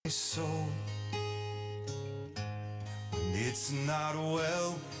soul. When it's not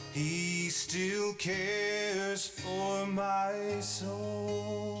well, he still cares for my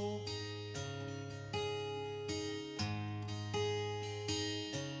soul.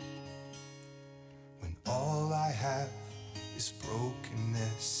 When all I have is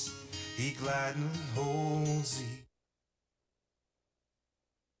brokenness, he gladly holds thee.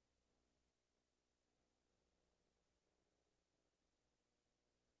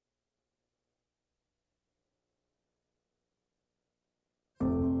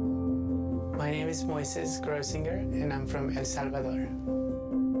 My name is Moises Grosinger, and I'm from El Salvador.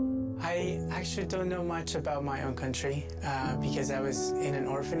 I actually don't know much about my own country because I was in an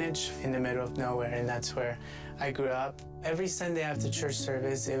orphanage in the middle of nowhere, and that's where I grew up. Every Sunday after church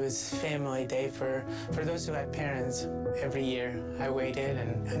service, it was family day for those who had parents. Every year, I waited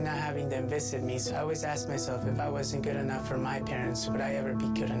and not having them visit me, so I always asked myself, if I wasn't good enough for my parents, would I ever be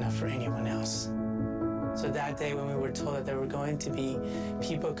good enough for anyone else? So that day when we were told that there were going to be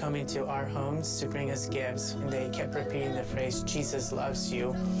people coming to our homes to bring us gifts, and they kept repeating the phrase, Jesus loves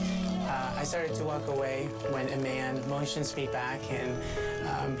you, I started to walk away when a man motions me back,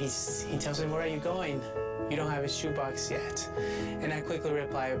 and he tells me, where are you going? You don't have a shoebox yet. And I quickly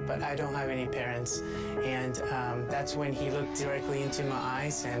replied, but I don't have any parents. And that's when he looked directly into my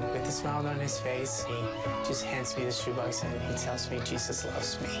eyes, and with a smile on his face, he just hands me the shoebox and he tells me Jesus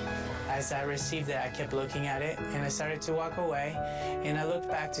loves me. As I received it, I kept looking at it, and I started to walk away, and I looked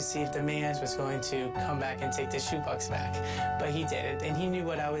back to see if the man was going to come back and take the shoebox back. But he didn't, and he knew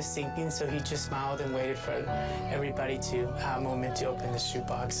what I was thinking, so he just smiled and waited for everybody to have a moment to open the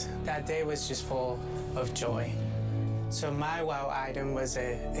shoebox. That day was just full of joy. So my wow item was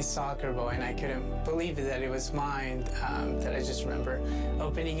a soccer ball, and I couldn't believe that it was mine. That I just remember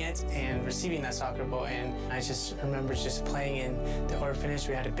opening it and receiving that soccer ball, and I just remember just playing in the orphanage.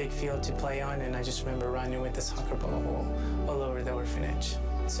 We had a big field to play on, and I just remember running with the soccer ball all over the orphanage.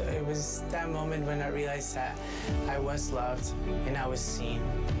 So it was that moment when I realized that I was loved and I was seen.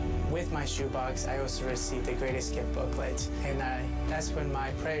 With my shoebox, I also received the Greatest Gift booklet, and that's when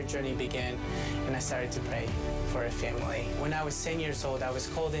my prayer journey began, and I started to pray for a family. When I was 10 years old, I was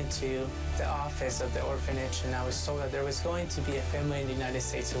called into the office of the orphanage, and I was told that there was going to be a family in the United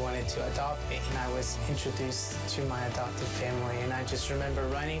States who wanted to adopt me, and I was introduced to my adopted family, and I just remember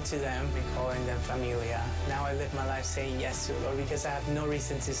running to them and calling them Familia. Now I live my life saying yes to the Lord because I have no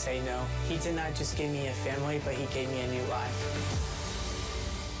reason to say no. He did not just give me a family, but he gave me a new life.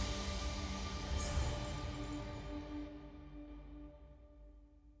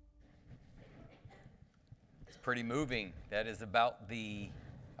 Pretty moving. That is about the,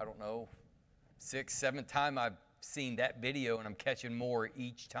 I don't know, 6th, 7th time I've seen that video, and I'm catching more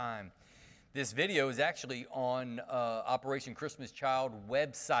each time. This video is actually on Operation Christmas Child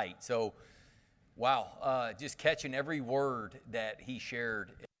website. So, wow, just catching every word that he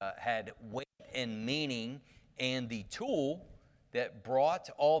shared had weight and meaning, and the tool that brought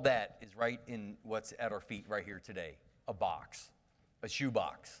all that is right in what's at our feet right here today, a box, a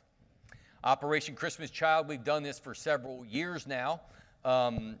shoebox. Operation Christmas Child, we've done this for several years now.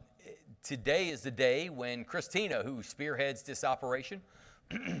 Today is the day when Christina, who spearheads this operation,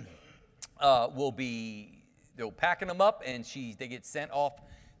 they'll packing them up, and they get sent off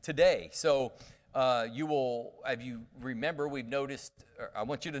today. So if you remember, I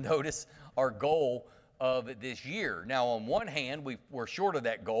want you to notice our goal of this year. Now, on one hand, we're short of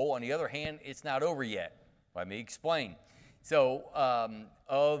that goal. On the other hand, it's not over yet. Let me explain. So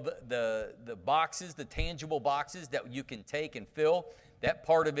of the boxes, the tangible boxes that you can take and fill, that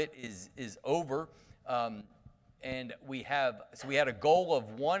part of it is over. And we had a goal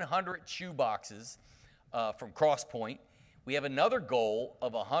of 100 shoe boxes from Crosspoint. We have another goal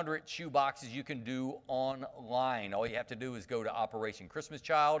of 100 shoe boxes you can do online. All you have to do is go to Operation Christmas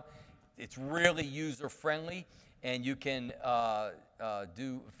Child. It's really user-friendly, and you can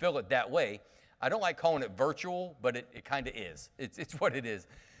fill it that way. I don't like calling it virtual, but it kind of is. It's what it is.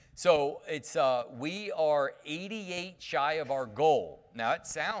 So we are 88 shy of our goal. Now, it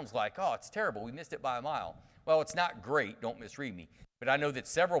sounds like, oh, it's terrible. We missed it by a mile. Well, it's not great. Don't misread me. But I know that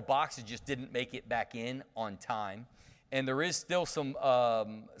several boxes just didn't make it back in on time. And there is still some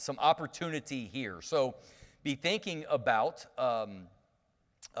opportunity here. So be thinking about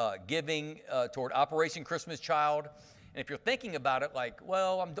giving toward Operation Christmas Child. And if you're thinking about it like,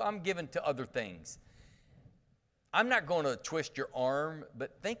 well, I'm giving to other things, I'm not going to twist your arm,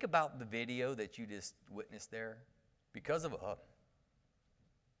 but think about the video that you just witnessed there. Because of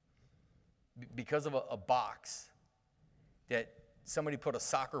a box that somebody put a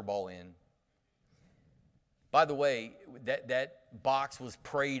soccer ball in, By the way, that box was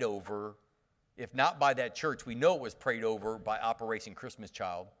prayed over, if not by that church, we know it was prayed over by Operation Christmas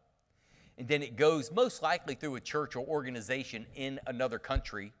Child. And then it goes most likely through a church or organization in another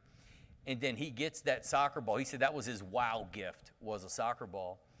country. And then he gets that soccer ball. He said that was his wow gift, was a soccer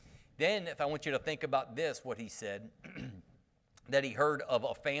ball. Then, if I want you to think about this, what he said, that he heard of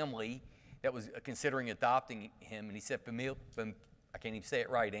a family that was considering adopting him. And he said, I can't even say it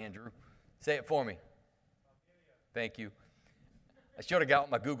right, Andrew. Say it for me. Thank you. I should have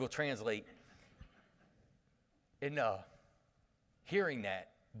got my Google Translate. In hearing that,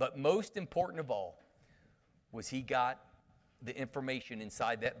 but most important of all, was he got the information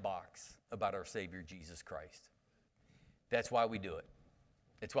inside that box about our Savior, Jesus Christ. That's why we do it.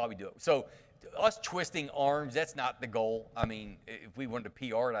 That's why we do it. So us twisting arms, that's not the goal. I mean, if we wanted to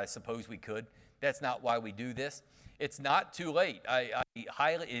PR it, I suppose we could. That's not why we do this. It's not too late.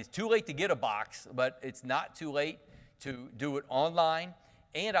 It's too late to get a box, but it's not too late to do it online.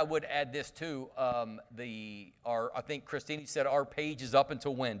 And I would add this too. I think Christine said our page is up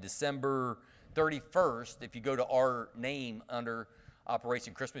until when? December 31st. If you go to our name under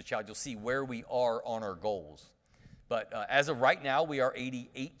Operation Christmas Child, you'll see where we are on our goals. But as of right now, we are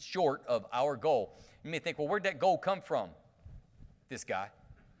 88 short of our goal. You may think, well, where'd that goal come from? This guy.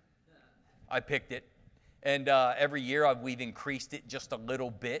 I picked it. And every year we've increased it just a little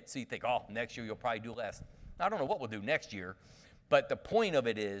bit. So you think, oh, next year you'll probably do less. I don't know what we'll do next year. But the point of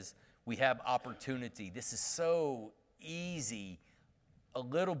it is we have opportunity. This is so easy, a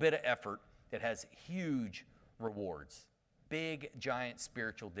little bit of effort that has huge rewards, big, giant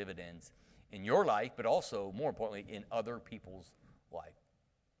spiritual dividends in your life, but also, more importantly, in other people's life.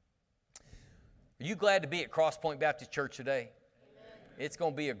 Are you glad to be at Cross Point Baptist Church today? Amen. It's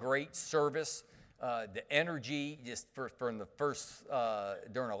going to be a great service. The energy just from the first,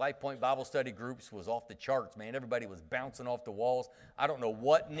 during our Life Point Bible study groups was off the charts, man. Everybody was bouncing off the walls. I don't know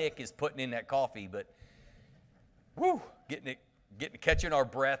what Nick is putting in that coffee, but catching our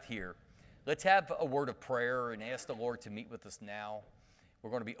breath here. Let's have a word of prayer and ask the Lord to meet with us now.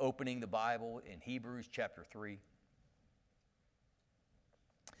 We're going to be opening the Bible in Hebrews chapter 3.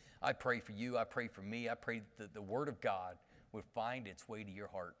 I pray for you. I pray for me. I pray that the Word of God would find its way to your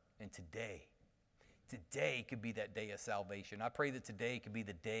heart. And today could be that day of salvation. I pray that today could be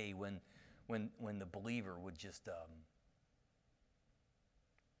the day when the believer would just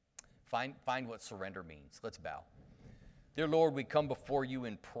find what surrender means. Let's bow. Dear Lord, we come before you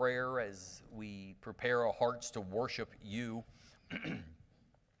in prayer as we prepare our hearts to worship you.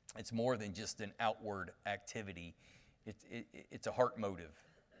 It's more than just an outward activity. It's a heart motive.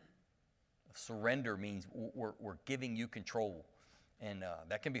 Surrender means we're giving you control, and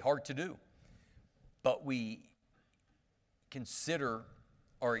that can be hard to do. But we consider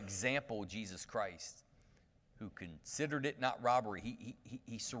our example, Jesus Christ, who considered it not robbery.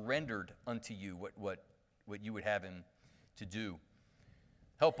 He surrendered unto you what you would have him to do.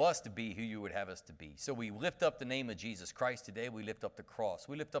 Help us to be who you would have us to be. So we lift up the name of Jesus Christ today. We lift up the cross.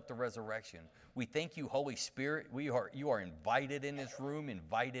 We lift up the resurrection. We thank you, Holy Spirit. You are invited in this room,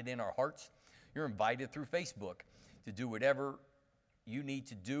 invited in our hearts. You're invited through Facebook to do whatever you need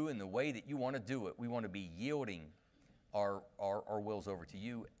to do in the way that you want to do it. We want to be yielding our wills over to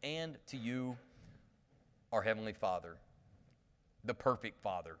you and to you, our Heavenly Father, the perfect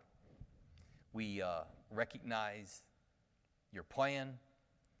Father. We recognize your plan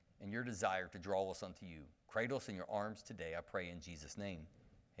and your desire to draw us unto you. Cradle us in your arms today, I pray in Jesus' name.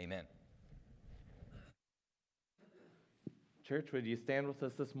 Amen. Church, would you stand with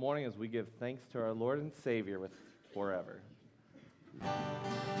us this morning as we give thanks to our Lord and Savior with forever? Give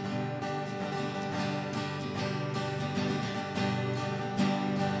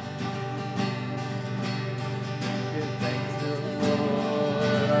thanks to the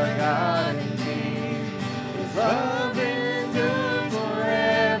Lord our God and King. His love endures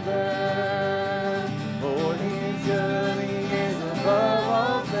forever. For his good, he is above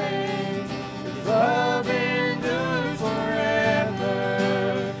all things. His love endures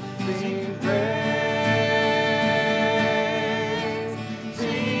forever. Sing praise,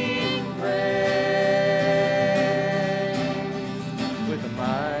 sing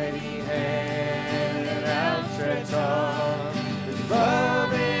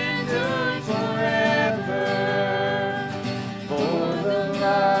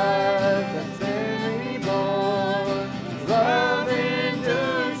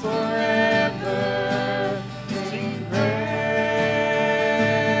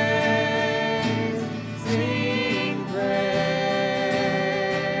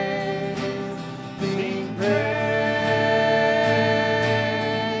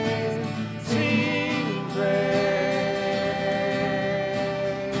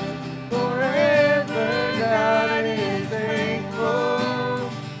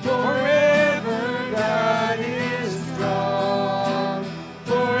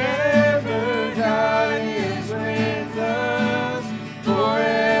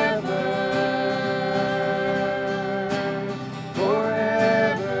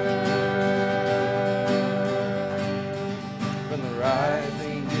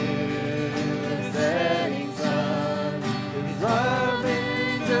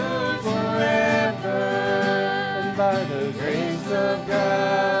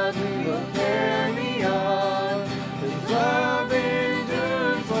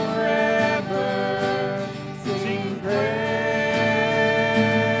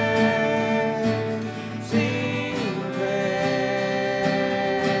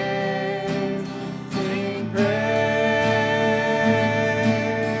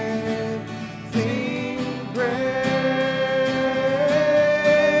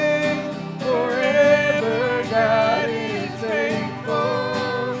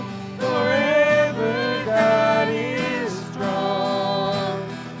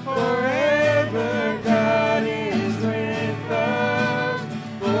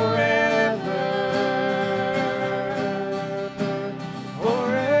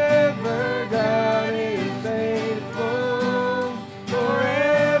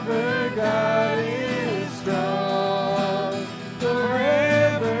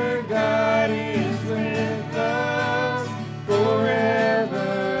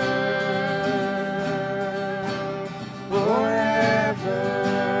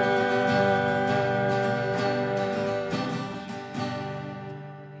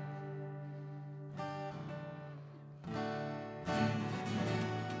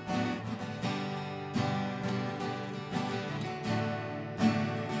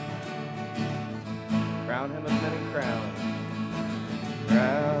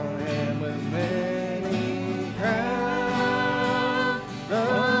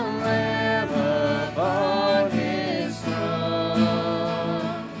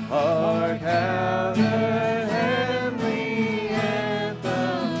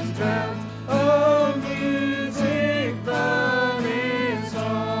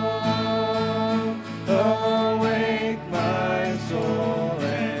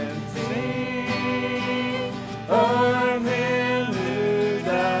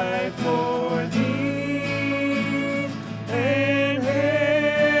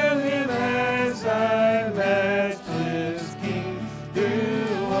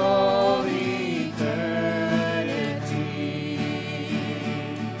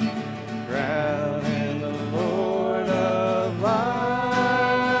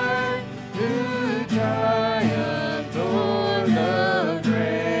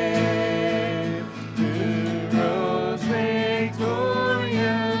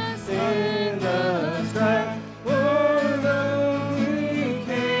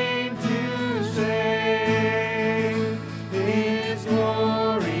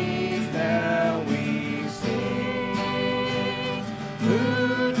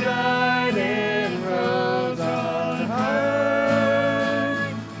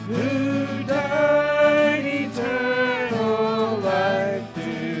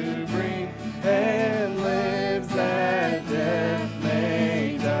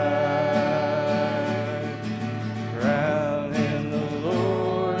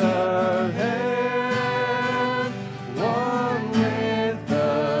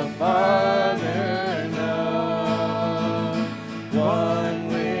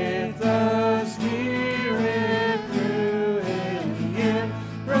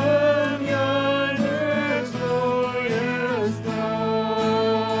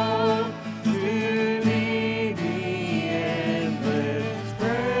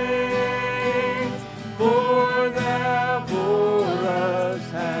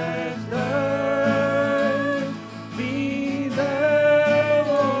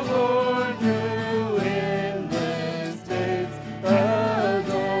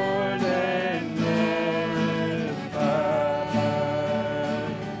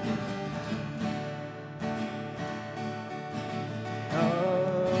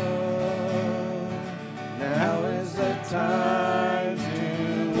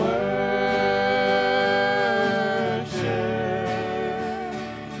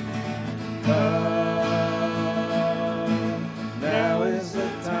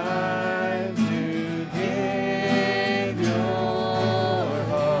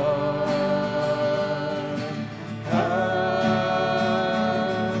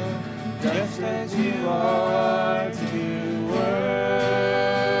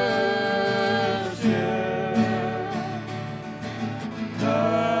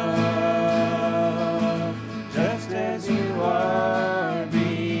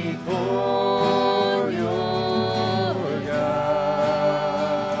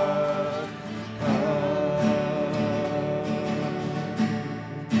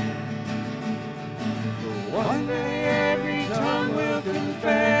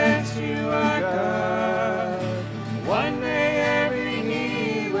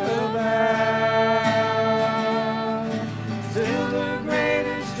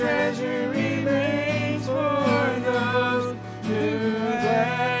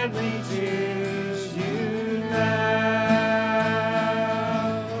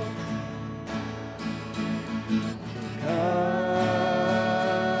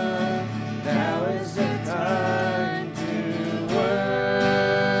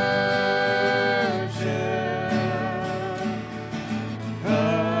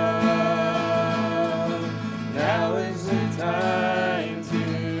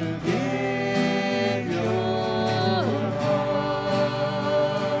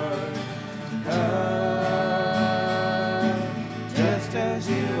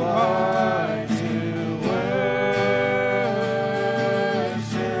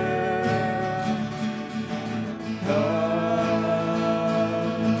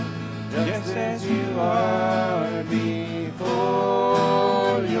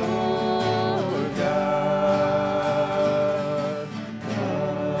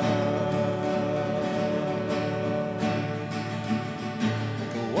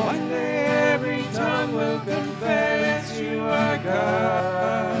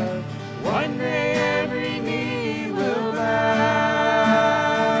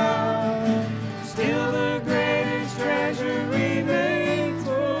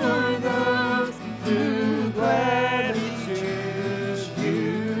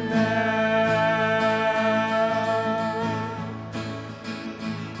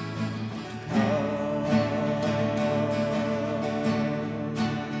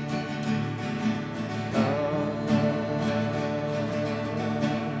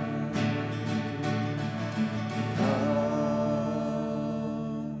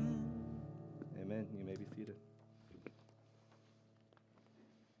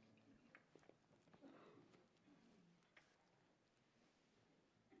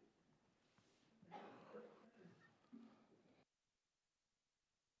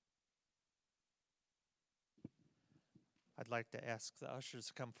I'd like to ask the ushers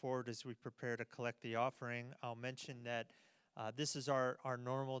to come forward as we prepare to collect the offering. I'll mention that this is our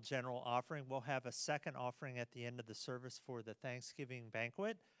normal general offering. We'll have a second offering at the end of the service for the Thanksgiving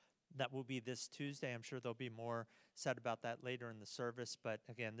banquet. That will be this Tuesday. I'm sure there'll be more said about that later in the service. But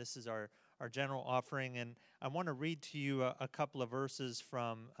again, this is our general offering. And I want to read to you a couple of verses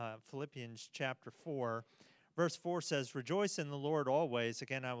from Philippians chapter 4. Verse 4 says, "Rejoice in the Lord always."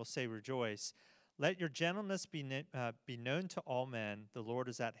 Again, I will say rejoice. "Let your gentleness be known to all men. The Lord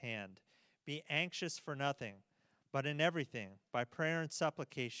is at hand. Be anxious for nothing, but in everything, by prayer and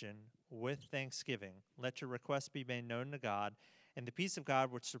supplication, with thanksgiving, let your requests be made known to God, and the peace of God,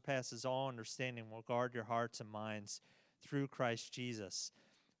 which surpasses all understanding, will guard your hearts and minds through Christ Jesus."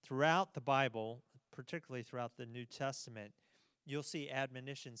 Throughout the Bible, particularly throughout the New Testament, you'll see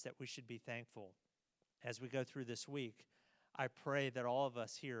admonitions that we should be thankful. As we go through this week, I pray that all of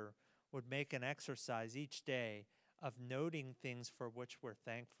us here would make an exercise each day of noting things for which we're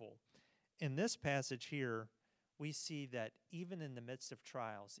thankful. In this passage here, we see that even in the midst of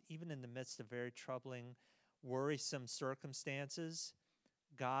trials, even in the midst of very troubling, worrisome circumstances,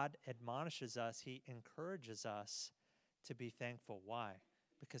 God admonishes us, He encourages us to be thankful. Why?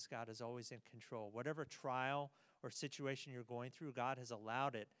 Because God is always in control. Whatever trial or situation you're going through, God has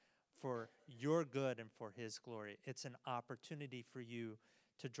allowed it for your good and for His glory. It's an opportunity for you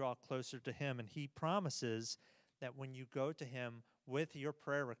to draw closer to Him. And He promises that when you go to Him with your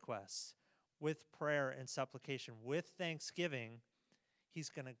prayer requests, with prayer and supplication, with thanksgiving, He's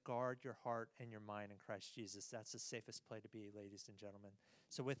going to guard your heart and your mind in Christ Jesus. That's the safest place to be, ladies and gentlemen.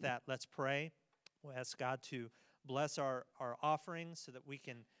 So with that, let's pray. We'll ask God to bless our offerings so that we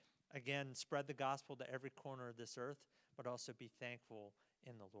can, again, spread the gospel to every corner of this earth, but also be thankful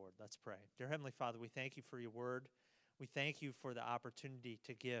in the Lord. Let's pray. Dear Heavenly Father, we thank You for Your word. We thank You for the opportunity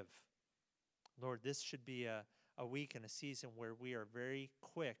to give. Lord, this should be a week and a season where we are very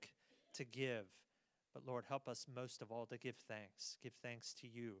quick to give. But Lord, help us most of all to give thanks. Give thanks to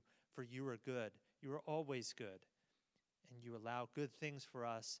You, for You are good. You are always good. And You allow good things for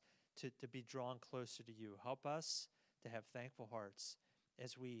us to be drawn closer to You. Help us to have thankful hearts.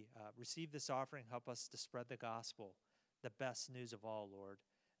 As we receive this offering, help us to spread the gospel, the best news of all, Lord,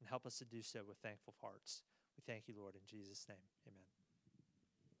 and help us to do so with thankful hearts. We thank You, Lord, in Jesus' name. Amen.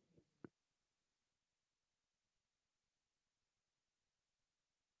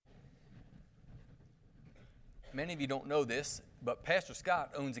 Many of you don't know this, but Pastor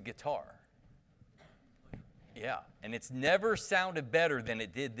Scott owns a guitar. Yeah, and it's never sounded better than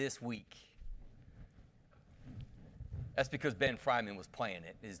it did this week. That's because Ben Fryman was playing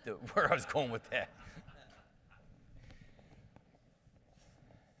it, is where I was going with that.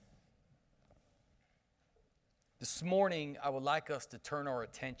 This morning, I would like us to turn our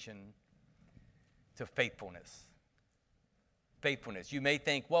attention to faithfulness. Faithfulness. You may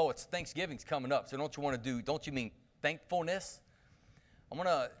think, well, it's Thanksgiving's coming up, so don't you mean thankfulness? I'm going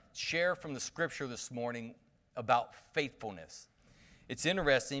to share from the scripture this morning about faithfulness. It's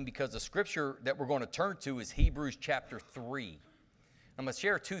interesting because the scripture that we're going to turn to is Hebrews chapter 3. I'm going to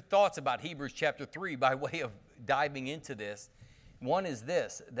share two thoughts about Hebrews chapter 3 by way of diving into this. One is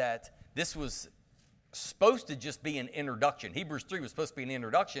this, that this was supposed to just be an introduction. Hebrews 3 was supposed to be an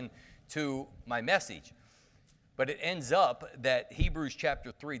introduction to my message. But it ends up that Hebrews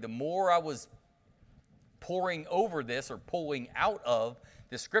chapter 3, the more I was poring over this or pulling out of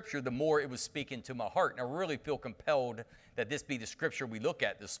the scripture, the more it was speaking to my heart. And I really feel compelled that this be the scripture we look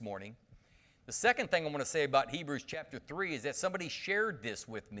at this morning. The second thing I want to say about Hebrews chapter 3 is that somebody shared this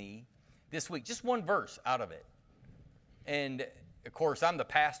with me this week, just one verse out of it. And, of course, I'm the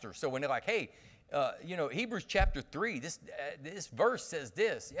pastor, so when they're like, hey, Hebrews chapter 3, this verse says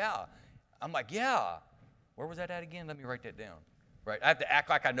this, yeah. I'm like, yeah. Where was that at again? Let me write that down. Right, I have to act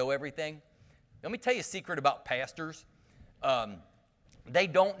like I know everything. Let me tell you a secret about pastors. They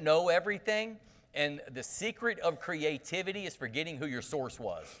don't know everything, and the secret of creativity is forgetting who your source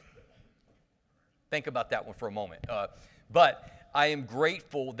was. Think about that one for a moment. But I am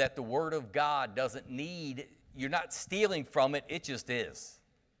grateful that the Word of God you're not stealing from it, it just is.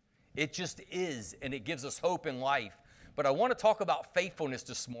 It just is, and it gives us hope in life. But I want to talk about faithfulness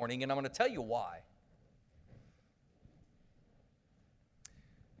this morning, and I'm going to tell you why.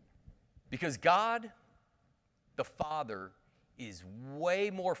 Because God, the Father, is way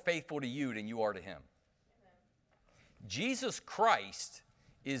more faithful to you than you are to Him. Jesus Christ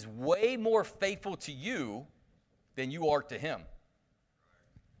is way more faithful to you than you are to Him.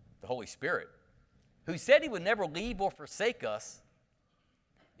 The Holy Spirit, who said He would never leave or forsake us,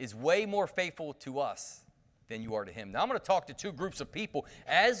 is way more faithful to us than you are to Him. Now I'm going to talk to two groups of people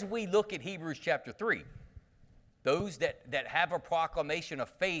as we look at Hebrews chapter 3. those that have a proclamation of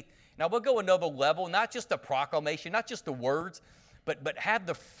faith. Now we'll go another level, not just a proclamation, not just the words, but have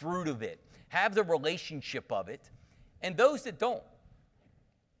the fruit of it, have the relationship of it, and those that don't.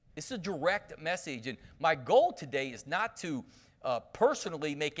 It's a direct message, and my goal today is not to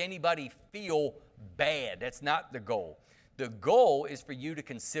personally make anybody feel bad. That's not the goal. The goal is for you to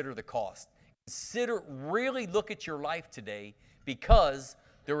consider the cost. Really look at your life today, because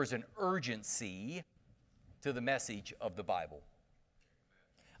there is an urgency to the message of the Bible.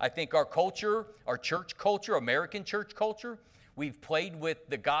 I think our culture, our church culture, American church culture, we've played with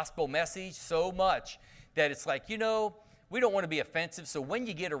the gospel message so much that it's like, we don't want to be offensive, so when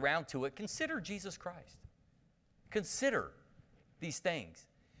you get around to it, consider Jesus Christ. Consider these things.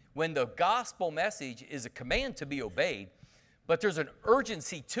 When the gospel message is a command to be obeyed, but there's an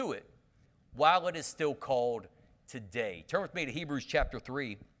urgency to it while it is still called today. Turn with me to Hebrews chapter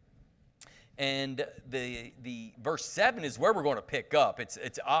 3. And the verse 7 is where we're going to pick up.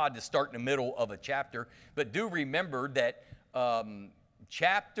 It's odd to start in the middle of a chapter, but do remember that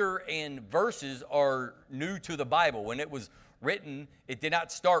chapter and verses are new to the Bible. When it was written, it did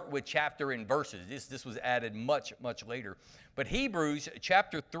not start with chapter and verses. This was added much, much later. But Hebrews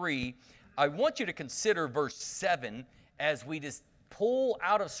chapter 3, I want you to consider verse 7 as we just pull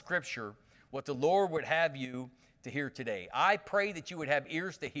out of Scripture what the Lord would have you to hear today. I pray that you would have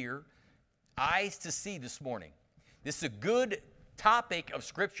ears to hear, eyes to see this morning. This is a good topic of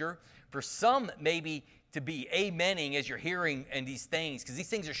Scripture for some maybe to be amening as you're hearing and these things, because these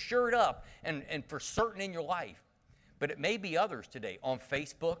things are shored up and for certain in your life. But it may be others today on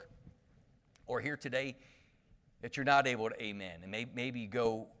Facebook or here today that you're not able to amen. And maybe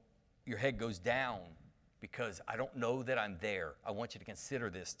your head goes down because I don't know that I'm there. I want you to consider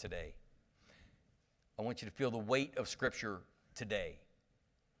this today. I want you to feel the weight of Scripture today.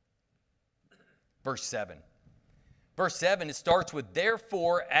 Verse 7. Verse 7, it starts with,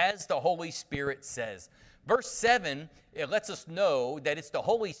 therefore, as the Holy Spirit says. Verse 7, it lets us know that it's the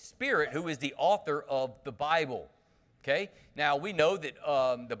Holy Spirit who is the author of the Bible. Okay? Now, we know that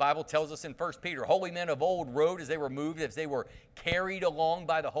the Bible tells us in 1 Peter, holy men of old wrote as they were moved, as they were carried along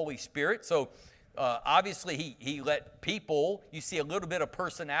by the Holy Spirit. So, obviously, he let people, you see a little bit of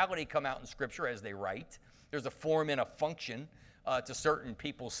personality come out in Scripture as they write. There's a form and a function to certain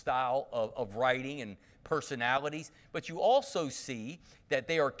people's style of writing and personalities. But you also see that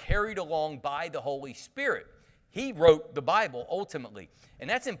they are carried along by the Holy Spirit. He wrote the Bible ultimately. And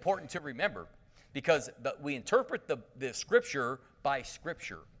that's important to remember, because we interpret the Scripture by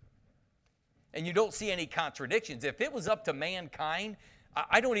Scripture. And you don't see any contradictions. If it was up to mankind,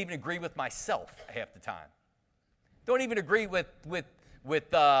 I don't even agree with myself half the time. Don't even agree with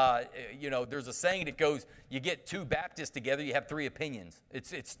there's a saying that goes, you get two Baptists together, you have three opinions.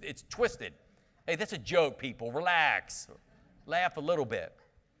 It's twisted. Hey, that's a joke, people. Relax. Laugh a little bit.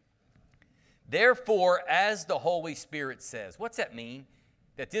 Therefore, as the Holy Spirit says. What's that mean?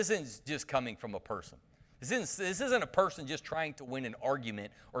 That this isn't just coming from a person. This isn't a person just trying to win an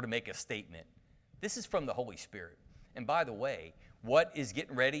argument or to make a statement. This is from the Holy Spirit. And by the way, what is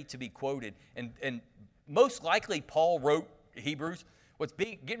getting ready to be quoted, and most likely Paul wrote Hebrews, what's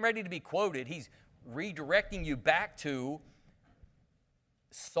getting ready to be quoted, he's redirecting you back to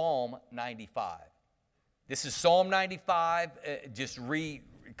Psalm 95. This is Psalm 95, just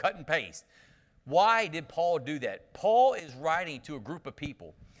cut and paste. Why did Paul do that? Paul is writing to a group of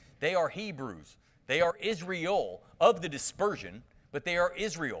people. They are Hebrews. They are Israel of the dispersion, but they are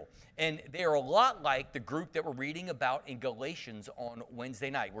Israel. And they are a lot like the group that we're reading about in Galatians on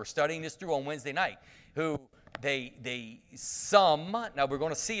Wednesday night. We're studying this through on Wednesday night, who now we're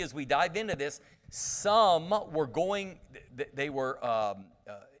going to see as we dive into this, some were they were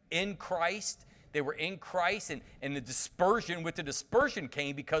in Christ. They were in Christ, and the dispersion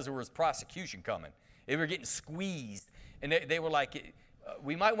came because there was prosecution coming. They were getting squeezed, and they were like,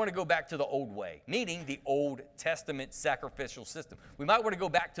 we might want to go back to the old way, meaning the Old Testament sacrificial system. We might want to go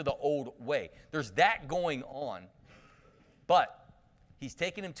back to the old way. There's that going on, but he's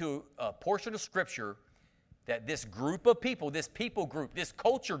taking them to a portion of Scripture that this group of people, this people group, this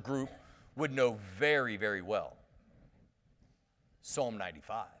culture group would know very, very well. Psalm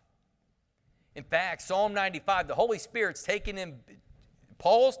 95. In fact, Psalm 95, the Holy Spirit's taking them,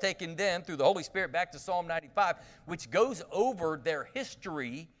 Paul's taking them through the Holy Spirit back to Psalm 95, which goes over their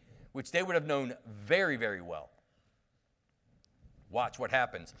history, which they would have known very, very well. Watch what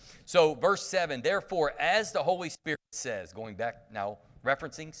happens. So, verse 7, therefore, as the Holy Spirit says, going back now,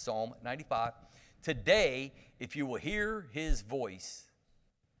 referencing Psalm 95, today, if you will hear his voice,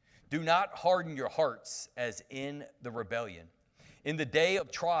 do not harden your hearts as in the rebellion, in the day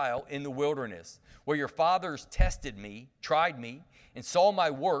of trial in the wilderness, where your fathers tested me, tried me, and saw my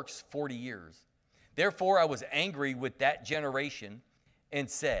works 40 years. Therefore I was angry with that generation and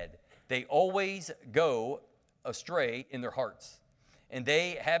said, they always go astray in their hearts, and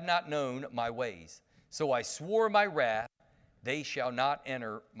they have not known my ways. So I swore in my wrath, they shall not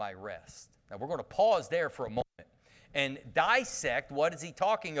enter my rest. Now we're going to pause there for a moment and dissect what is he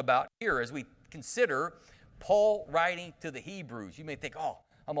talking about here as we consider Paul writing to the Hebrews. You may think, oh,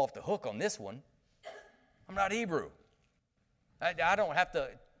 I'm off the hook on this one. I'm not Hebrew. I don't have to.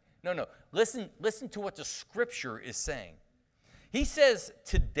 No. Listen to what the Scripture is saying. He says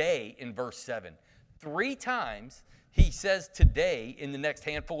today in verse 7. 3 times he says today in the next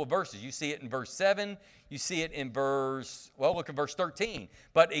handful of verses. You see it in verse 7. You see it in look at verse 13.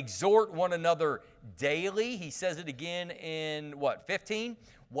 But exhort one another daily. He says it again in 15?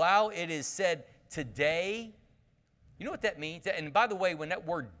 While it is said today. You know what that means? And by the way, when that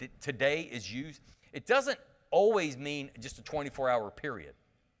word today is used, it doesn't always mean just a 24-hour period.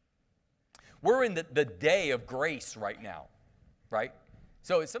 We're in the day of grace right now, right?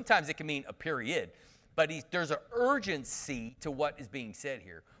 So sometimes it can mean a period. But there's an urgency to what is being said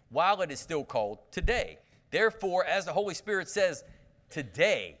here, while it is still called today. Therefore, as the Holy Spirit says,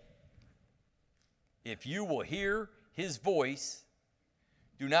 today, if you will hear his voice,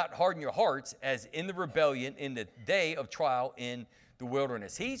 do not harden your hearts as in the rebellion in the day of trial in the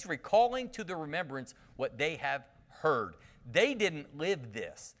wilderness. He's recalling to the remembrance what they have heard. They didn't live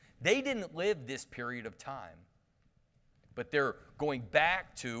this. They didn't live this period of time. But they're going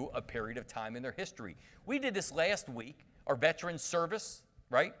back to a period of time in their history. We did this last week, our veterans service,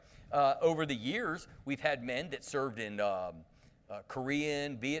 right? Over the years, we've had men that served in Korea,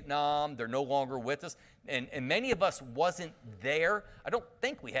 Vietnam. They're no longer with us. And many of us wasn't there. I don't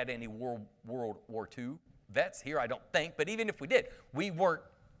think we had any World War II vets here, I don't think. But even if we did,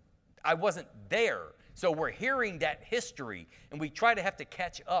 I wasn't there. So we're hearing that history, and we try to have to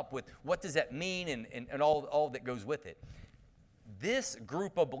catch up with what does that mean and all that goes with it. This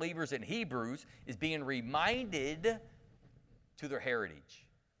group of believers in Hebrews is being reminded to their heritage,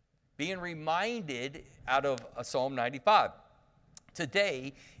 being reminded out of Psalm 95.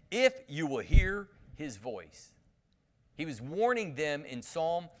 Today, if you will hear his voice. He was warning them in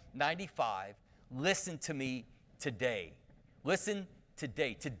Psalm 95, listen to me today. Listen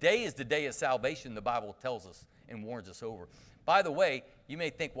today. Today is the day of salvation, the Bible tells us and warns us over. By the way, you may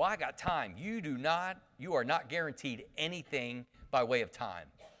think, well, I got time. You are not guaranteed anything by way of time.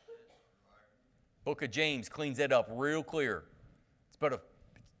 Book of James cleans that up real clear. It's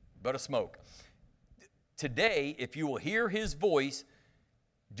but a smoke. Today, if you will hear his voice,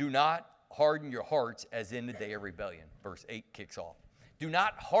 do not harden your hearts as in the day of rebellion. Verse 8 kicks off. Do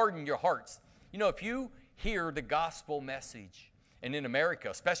not harden your hearts. You know, if you hear the gospel message, and in America,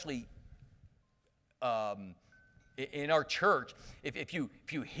 especially in our church, if you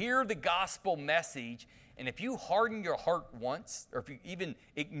hear the gospel message, and if you harden your heart once, or if you even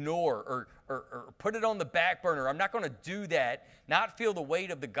ignore or put it on the back burner, I'm not going to do that, not feel the weight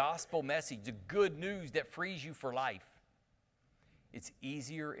of the gospel message, the good news that frees you for life, it's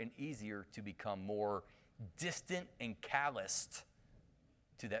easier and easier to become more distant and calloused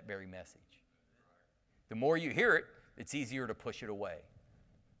to that very message. The more you hear it, it's easier to push it away.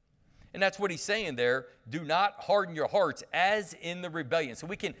 And that's what he's saying there. Do not harden your hearts as in the rebellion. So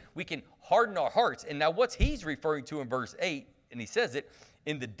we can harden our hearts. And now what he's referring to in verse 8, and he says it,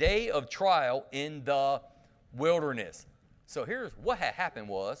 in the day of trial in the wilderness. So here's what had happened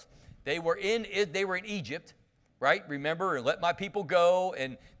was they were in Egypt, right? Remember, and let my people go,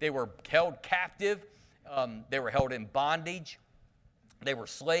 and they were held captive. They were held in bondage. They were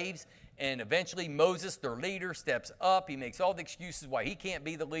slaves. And eventually Moses, their leader, steps up. He makes all the excuses why he can't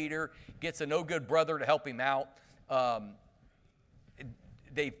be the leader, gets a no-good brother to help him out.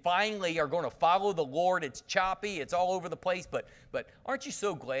 They finally are going to follow the Lord. It's choppy. It's all over the place. But aren't you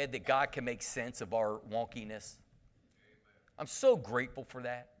so glad that God can make sense of our wonkiness? I'm so grateful for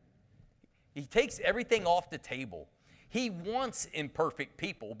that. He takes everything off the table. He wants imperfect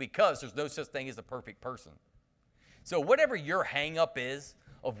people because there's no such thing as a perfect person. So whatever your hang-up is,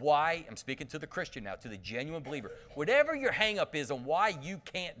 of why, I'm speaking to the Christian now, to the genuine believer, whatever your hang-up is on why you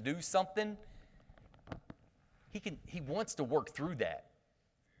can't do something, he wants to work through that.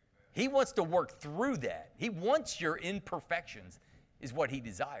 He wants to work through that. He wants your imperfections, is what he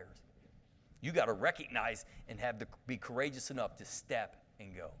desires. You got to recognize and be courageous enough to step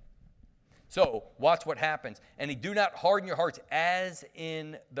and go. So, watch what happens. And do not harden your hearts as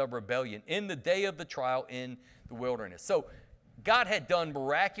in the rebellion, in the day of the trial in the wilderness. So, God had done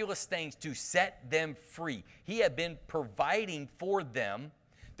miraculous things to set them free. He had been providing for them.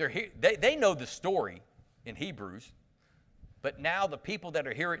 They know the story in Hebrews, but now the people that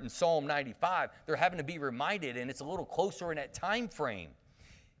are here in Psalm 95, they're having to be reminded, and it's a little closer in that time frame.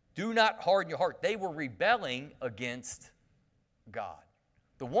 Do not harden your heart. They were rebelling against God.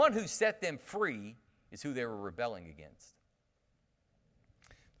 The one who set them free is who they were rebelling against.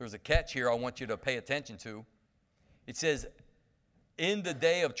 There's a catch here I want you to pay attention to. It says, in the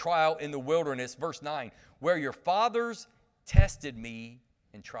day of trial in the wilderness, verse 9, where your fathers tested me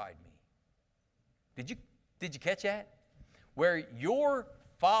and tried me. Did you catch that? Where your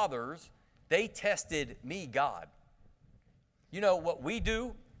fathers, they tested me, God. You know what we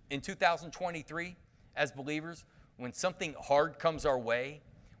do in 2023 as believers? When something hard comes our way,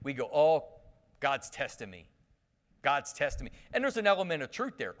 we go, oh, God's testing me. God's testing me. And there's an element of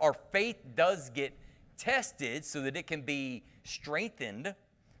truth there. Our faith does get tested so that it can be strengthened,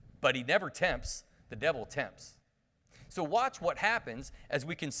 but he never tempts. The devil tempts. So watch what happens as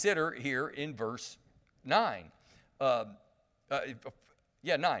we consider here in verse 9.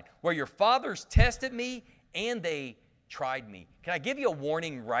 9. Where your fathers tested me and they tried me. Can I give you a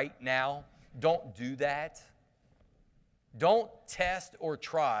warning right now? Don't do that. Don't test or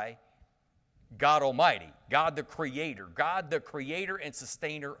try God Almighty, God the Creator and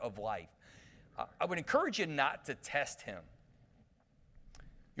sustainer of life. I would encourage you not to test him.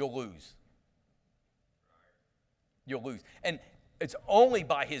 You'll lose. You'll lose. And it's only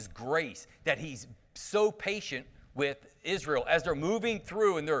by his grace that he's so patient with Israel as they're moving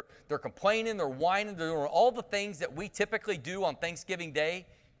through and they're complaining, they're whining, they're doing all the things that we typically do on Thanksgiving Day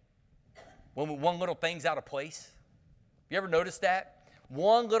when one little thing's out of place. You ever noticed that?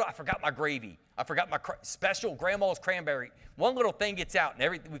 I forgot my gravy. I forgot my special grandma's cranberry. One little thing gets out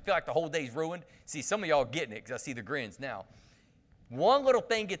and we feel like the whole day's ruined. See, some of y'all are getting it because I see the grins now. One little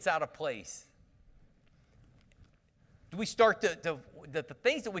thing gets out of place. We start the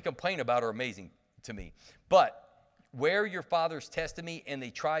things that we complain about are amazing to me. But where your fathers tested me and they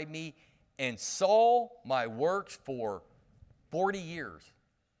tried me and saw my works for 40 years.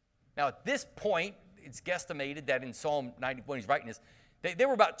 Now, at this point, it's guesstimated that in Psalm 90, when he's writing this, they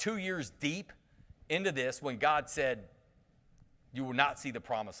were about 2 years deep into this when God said, you will not see the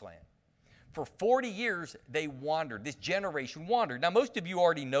promised land. For 40 years, they wandered. This generation wandered. Now, most of you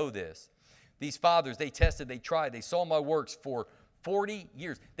already know this. These fathers, they tested, they tried, they saw my works for 40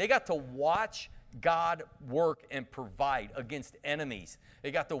 years. They got to watch God work and provide against enemies.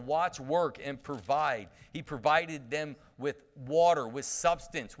 They got to watch work and provide. He provided them with water, with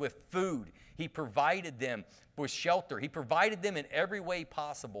substance, with food. He provided them with shelter. He provided them in every way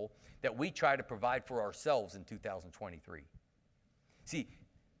possible that we try to provide for ourselves in 2023. See,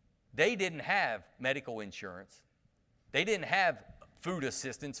 they didn't have medical insurance. They didn't have food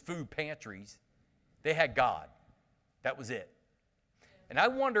assistance, food pantries. They had God. That was it. And I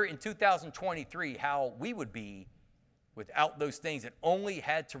wonder in 2023 how we would be without those things that only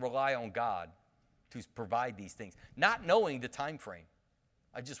had to rely on God to provide these things, not knowing the time frame.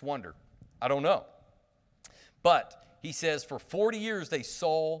 I just wonder. I don't know. But he says, for 40 years they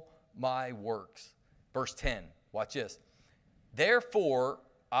saw my works. Verse 10, watch this. Therefore,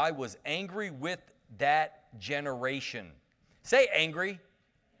 I was angry with that generation. Say angry.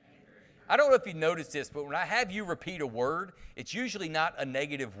 I don't know if you noticed this, but when I have you repeat a word, it's usually not a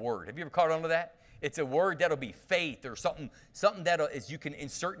negative word. Have you ever caught on to that? It's a word that'll be faith or something that you can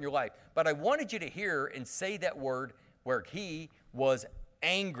insert in your life. But I wanted you to hear and say that word where he was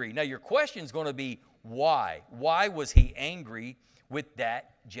angry. Now, your question is going to be why? Why was he angry with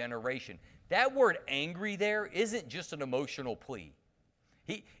that generation? That word angry there isn't just an emotional plea.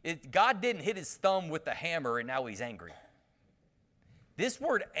 God didn't hit his thumb with the hammer and now he's angry. This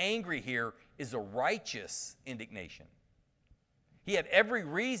word angry here is a righteous indignation. He had every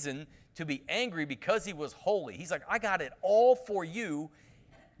reason to be angry because he was holy. He's like, I got it all for you.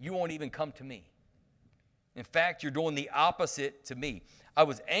 You won't even come to me. In fact, you're doing the opposite to me. I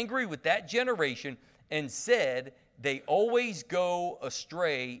was angry with that generation and said, they always go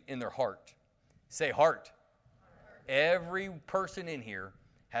astray in their heart. Say heart. Every person in here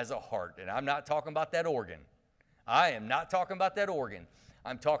has a heart. And I'm not talking about that organ. I am not talking about that organ.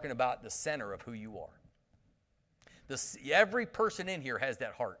 I'm talking about the center of who you are. Every person in here has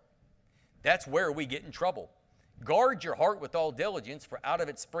that heart. That's where we get in trouble. Guard your heart with all diligence, for out of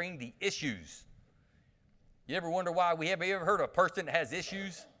it spring the issues. You ever wonder why have you ever heard of a person that has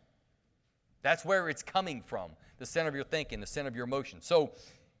issues? That's where it's coming from, the center of your thinking, the center of your emotion. So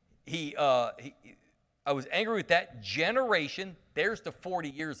I was angry with that generation. There's the 40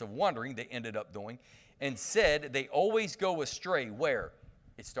 years of wandering they ended up doing. and said they always go astray. Where?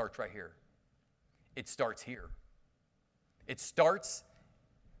 It starts right here. It starts here. It starts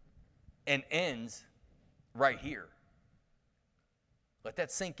and ends right here. Let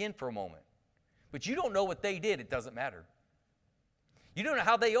that sink in for a moment. But you don't know what they did. It doesn't matter. You don't know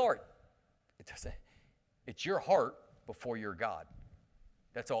how they are. It doesn't. It's your heart before your God.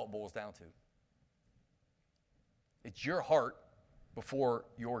 That's all it boils down to. It's your heart before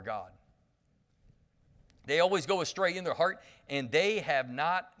your God. They always go astray in their heart, and they have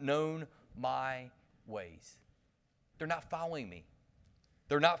not known my ways. They're not following me.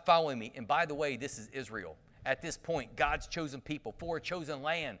 They're not following me. And by the way, this is Israel. At this point, God's chosen people for a chosen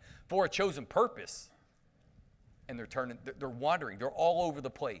land, for a chosen purpose. And they're wandering. They're all over the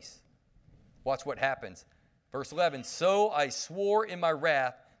place. Watch what happens. Verse 11, so I swore in my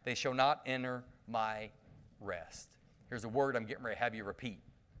wrath, they shall not enter my rest. Here's a word I'm getting ready to have you repeat.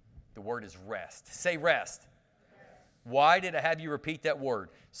 The word is rest. Say rest. Why did I have you repeat that word?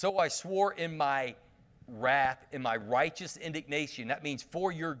 So I swore in my wrath, in my righteous indignation. That means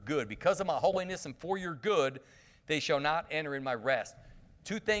for your good. Because of my holiness and for your good, they shall not enter in my rest.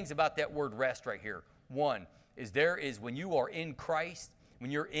 Two things about that word rest right here. One is when you are in Christ,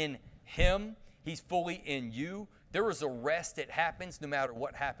 when you're in Him, He's fully in you. There is a rest that happens no matter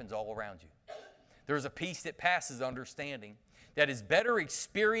what happens all around you. There's a peace that passes understanding that is better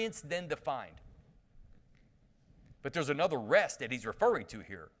experienced than defined. But there's another rest that he's referring to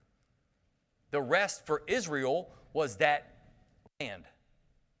here. The rest for Israel was that land,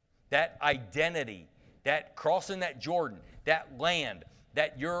 that identity, that crossing that Jordan, that land,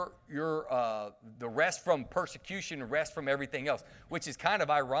 that the rest from persecution, rest from everything else, which is kind of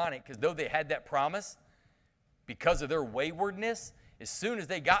ironic because though they had that promise, because of their waywardness, as soon as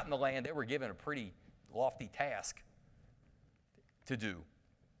they got in the land, they were given a pretty lofty task to do.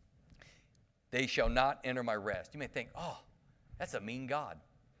 They shall not enter my rest. You may think, oh, that's a mean God.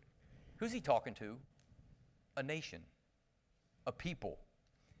 Who's he talking to? A nation, a people.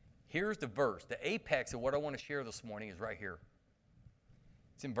 Here's the verse. The apex of what I want to share this morning is right here.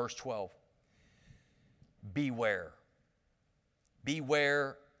 It's in verse 12. Beware.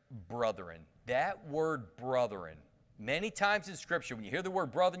 Beware, brethren. That word brethren, many times in Scripture, when you hear the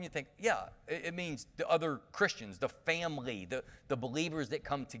word brethren, you think, yeah, it means the other Christians, the family, the believers that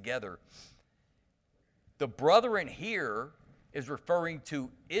come together. The brethren here is referring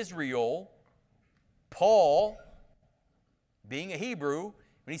to Israel. Paul, being a Hebrew,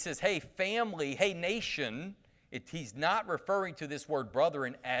 when he says, hey, family, hey, nation, he's not referring to this word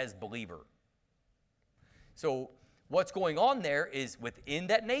brethren as believer. So what's going on there is within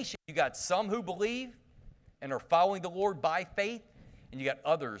that nation, you got some who believe and are following the Lord by faith, and you got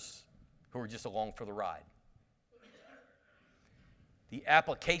others who are just along for the ride. The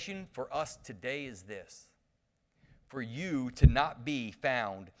application for us today is this. For you to not be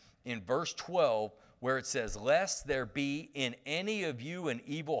found in verse 12 where it says, lest there be in any of you an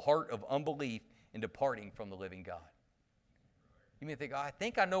evil heart of unbelief in departing from the living God. You may think, I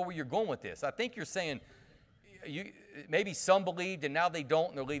think I know where you're going with this. I think you're saying maybe some believed and now they don't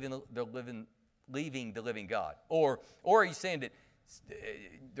and they're leaving the living God. Or are you saying that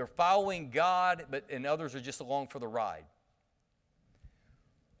they're following God and others are just along for the ride?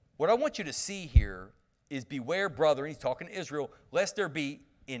 What I want you to see here is beware, brethren, he's talking to Israel, lest there be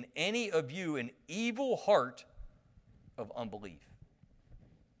in any of you an evil heart of unbelief.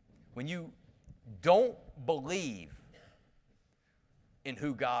 When you don't believe in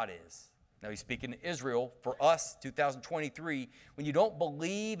who God is. Now he's speaking to Israel. For us, 2023, when you don't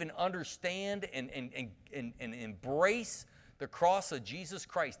believe and understand and embrace the cross of Jesus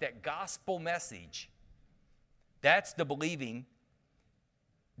Christ, that gospel message, that's the believing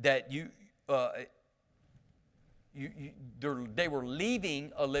that they were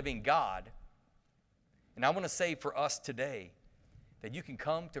leaving a living God. And I want to say for us today that you can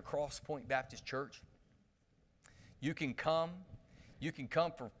come to Cross Point Baptist Church. You can come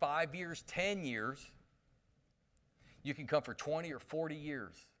for 5 years, 10 years. You can come for 20 or 40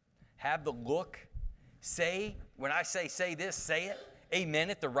 years. Have the look. Say, when I say this, say it.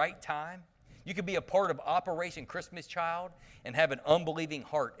 Amen at the right time. You could be a part of Operation Christmas Child and have an unbelieving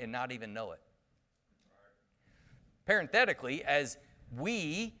heart and not even know it. Parenthetically, as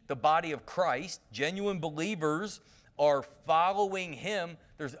we, the body of Christ, genuine believers, are following Him,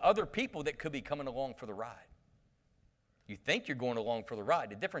 there's other people that could be coming along for the ride. You think you're going along for the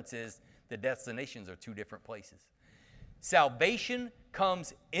ride. The difference is the destinations are two different places. Salvation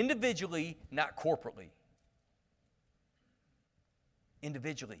comes individually, not corporately.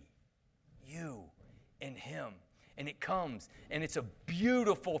 Individually. You and Him. And it comes, and it's a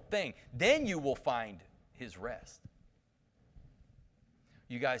beautiful thing. Then you will find his rest.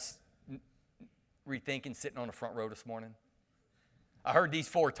 You guys rethinking sitting on the front row this morning? I heard these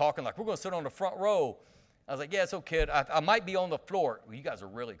four talking like, we're going to sit on the front row. I was like, yeah, it's okay. I might be on the floor. Well, you guys are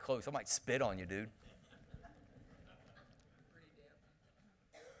really close. I might spit on you, dude.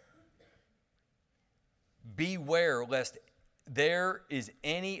 Beware lest there is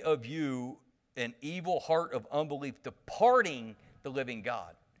any of you an evil heart of unbelief departing the living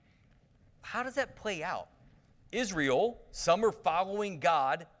God. How does that play out? Israel, some are following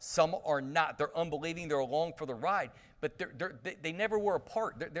God, some are not. They're unbelieving, they're along for the ride, but they never were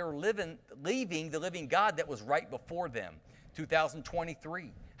apart. They're leaving the living God that was right before them.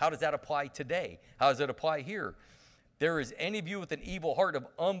 2023. How does that apply today? How does it apply here? There is any of you with an evil heart of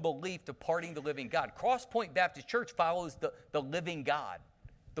unbelief departing the living God. Cross Point Baptist Church follows the living God,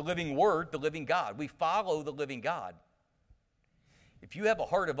 the living Word, the living God. We follow the living God. If you have a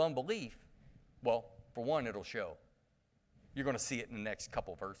heart of unbelief, well, for one, it'll show. You're going to see it in the next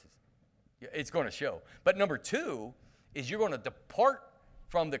couple verses. It's going to show. But number two is you're going to depart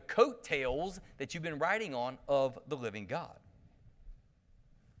from the coattails that you've been riding on of the living God.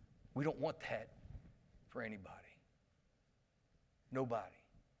 We don't want that for anybody. Nobody.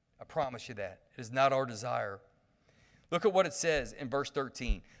 I promise you that. It is not our desire. Look at what it says in verse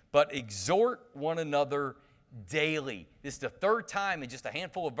 13. But exhort one another daily. This is the third time in just a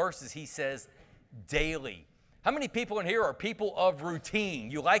handful of verses he says daily. How many people in here are people of routine?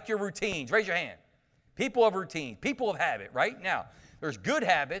 You like your routines? Raise your hand. People of routine, people of habit, right? Now, there's good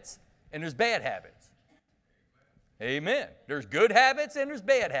habits and there's bad habits. Amen. There's good habits and there's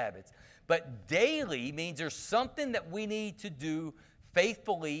bad habits. But daily means there's something that we need to do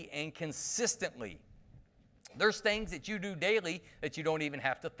faithfully and consistently. There's things that you do daily that you don't even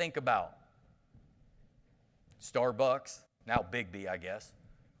have to think about. Starbucks, now Big B, I guess.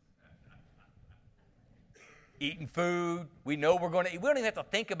 Eating food, we know we're going to eat. We don't even have to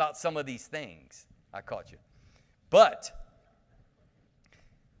think about some of these things. I caught you. But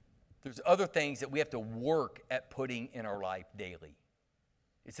there's other things that we have to work at putting in our life daily.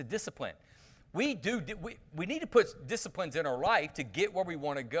 It's a discipline. We need to put disciplines in our life to get where we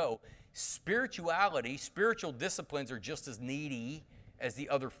want to go. Spirituality, spiritual disciplines are just as needy as the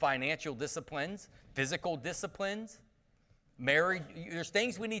other financial disciplines, physical disciplines. Marriage, there's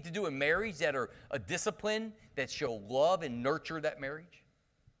things we need to do in marriage that are a discipline that show love and nurture that marriage.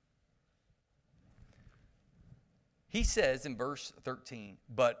 He says in verse 13,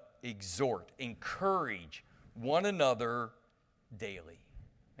 but exhort, encourage one another daily.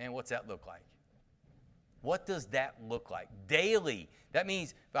 Man, what's that look like? What does that look like? Daily. That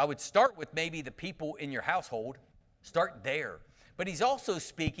means I would start with maybe the people in your household. Start there. But he's also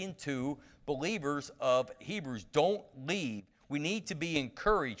speaking to believers of Hebrews. Don't leave. We need to be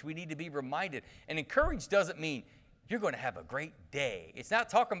encouraged. We need to be reminded. And encouraged doesn't mean you're going to have a great day. It's not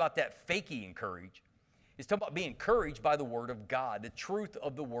talking about that fakey encourage. It's talking about being encouraged by the Word of God, the truth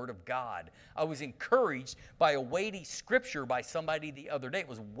of the Word of God. I was encouraged by a weighty scripture by somebody the other day. It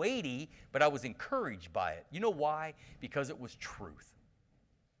was weighty, but I was encouraged by it. You know why? Because it was truth.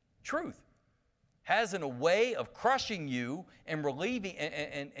 Truth has a way of crushing you and relieving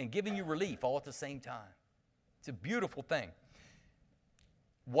and giving you relief all at the same time. It's a beautiful thing.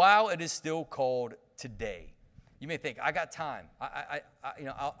 While it is still called today. You may think, I got time.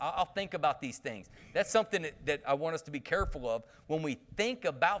 I'll think about these things. That's something that I want us to be careful of. When we think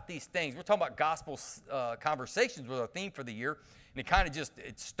about these things, we're talking about gospel conversations was our theme for the year, and it kind of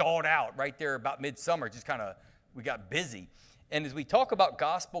it stalled out right there about midsummer. Just kind of, we got busy. And as we talk about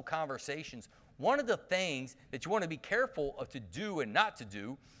gospel conversations, one of the things that you want to be careful of to do and not to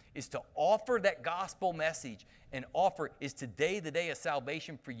do is to offer that gospel message and offer, is today the day of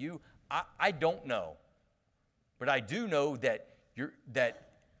salvation for you? I don't know. But I do know that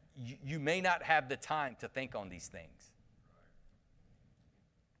you may not have the time to think on these things.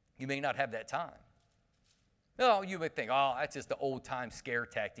 You may not have that time. No, you would think, oh, that's just the old-time scare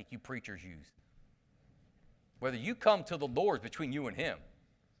tactic you preachers use. Whether you come to the Lord between you and Him.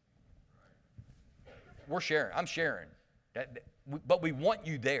 We're sharing. I'm sharing. But we want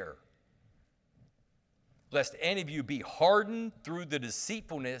you there. Lest any of you be hardened through the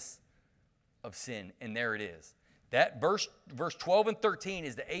deceitfulness of sin. And there it is. That verse 12 and 13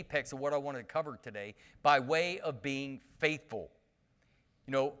 is the apex of what I wanted to cover today by way of being faithful.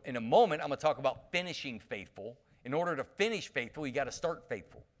 You know, in a moment, I'm going to talk about finishing faithful. In order to finish faithful, you got to start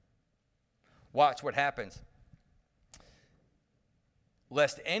faithful. Watch what happens.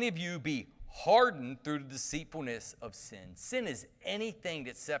 Lest any of you be hardened through the deceitfulness of sin. Sin is anything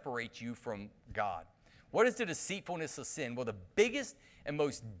that separates you from God. What is the deceitfulness of sin? Well, the biggest and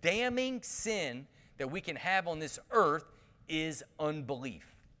most damning sin that we can have on this earth is unbelief.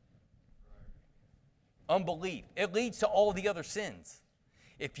 Unbelief. It leads to all the other sins.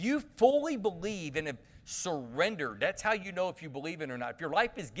 If you fully believe and have surrendered, that's how you know if you believe it or not. If your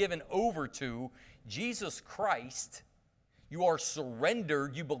life is given over to Jesus Christ, you are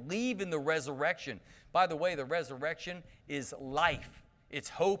surrendered, you believe in the resurrection. By the way, the resurrection is life. It's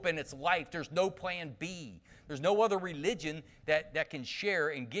hope and it's life. There's no plan B. There's no other religion that can share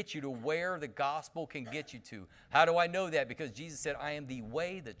and get you to where the gospel can get you to. How do I know that? Because Jesus said, I am the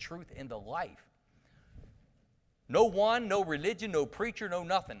way, the truth, and the life. No one, no religion, no preacher, no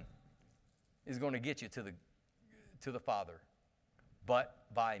nothing is going to get you to the Father, but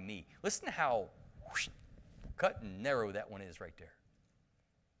by me. Listen to how cut and narrow that one is right there.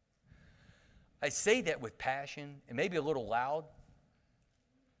 I say that with passion and maybe a little loud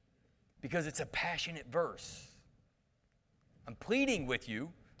because it's a passionate verse. I'm pleading with you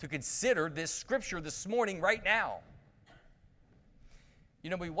to consider this scripture this morning right now.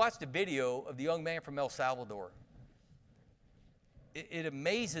 You know, we watched a video of the young man from El Salvador. It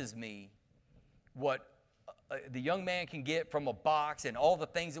amazes me what the young man can get from a box and all the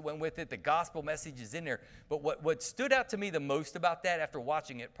things that went with it. The gospel message is in there. But what stood out to me the most about that after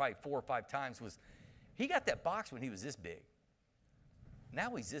watching it probably 4 or 5 times was he got that box when he was this big.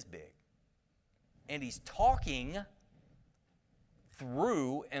 Now he's this big. And he's talking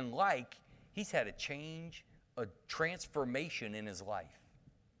through and like he's had a change, a transformation in his life.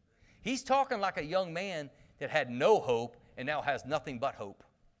 He's talking like a young man that had no hope and now has nothing but hope.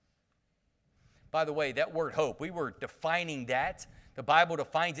 By the way, that word hope, we were defining that. The Bible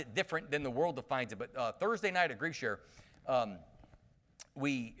defines it different than the world defines it. But Thursday night at Grief Share,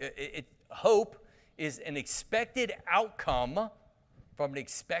 hope is an expected outcome from an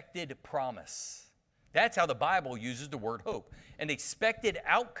expected promise. That's how the Bible uses the word hope. An expected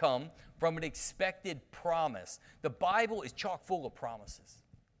outcome from an expected promise. The Bible is chock full of promises.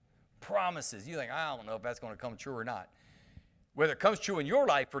 Promises. You think, I don't know if that's going to come true or not. Whether it comes true in your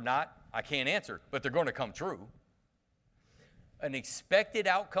life or not, I can't answer, but they're going to come true. An expected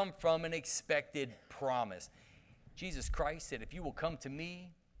outcome from an expected promise. Jesus Christ said, if you will come to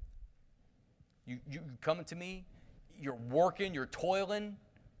me, you coming to me, you're working, you're toiling,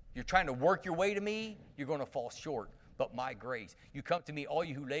 you're trying to work your way to me, you're going to fall short. But my grace, you come to me, all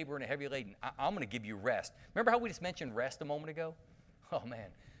you who labor and are heavy laden, I'm going to give you rest. Remember how we just mentioned rest a moment ago? Oh man,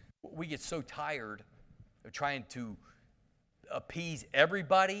 we get so tired of trying to appease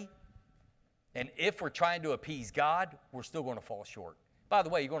everybody. And if we're trying to appease God, we're still going to fall short. By the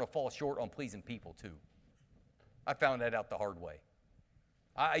way, you're going to fall short on pleasing people too. I found that out the hard way.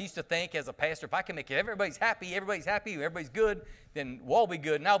 I used to think as a pastor, if I can make everybody's happy, everybody's good, then we'll all be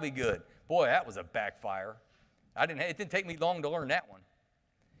good and I'll be good. Boy, that was a backfire. It didn't take me long to learn that one.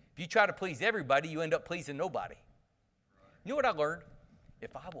 If you try to please everybody, you end up pleasing nobody. You know what I learned?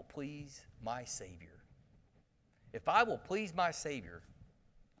 If I will please my Savior, if I will please my Savior,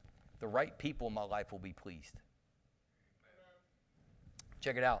 the right people in my life will be pleased.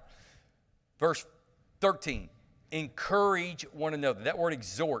 Check it out. Verse 13. Encourage one another. That word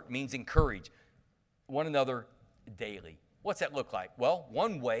exhort means encourage one another daily. What's that look like? Well,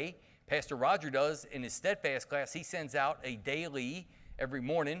 one way Pastor Roger does in his Steadfast class, he sends out a daily every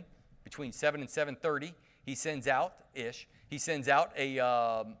morning between 7 and 7:30. He sends out it's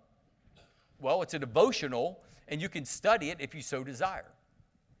a devotional, and you can study it if you so desire.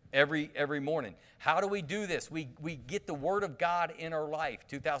 Every morning. How do we do this? We get the Word of God in our life.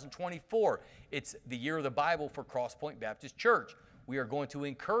 2024, it's the year of the Bible for Cross Point Baptist Church. We are going to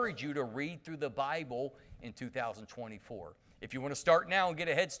encourage you to read through the Bible in 2024. If you want to start now and get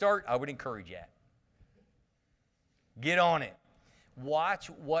a head start, I would encourage that. Get on it. Watch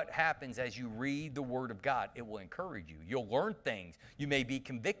what happens as you read the Word of God. It will encourage you. You'll learn things. You may be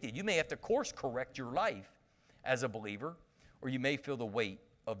convicted. You may have to course correct your life as a believer, or you may feel the weight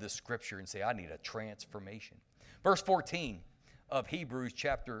of the Scripture and say, I need a transformation. Verse 14 of Hebrews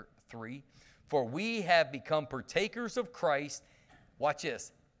chapter 3, for we have become partakers of Christ. Watch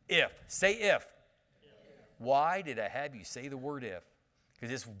this. Say if. Why did I have you say the word if? Because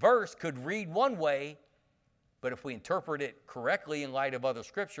this verse could read one way, but if we interpret it correctly in light of other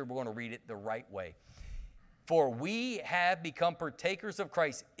Scripture, we're going to read it the right way. For we have become partakers of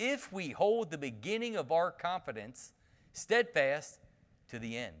Christ if we hold the beginning of our confidence steadfast to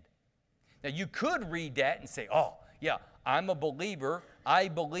the end. Now you could read that and say, oh, yeah, I'm a believer. I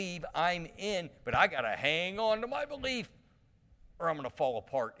believe I'm in, but I got to hang on to my belief or I'm going to fall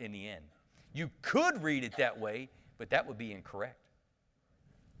apart in the end. You could read it that way, but that would be incorrect.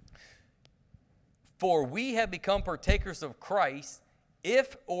 For we have become partakers of Christ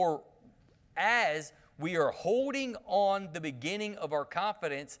if, or as we are holding on the beginning of our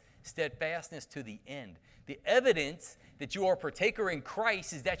confidence, steadfastness to the end. The evidence that you are a partaker in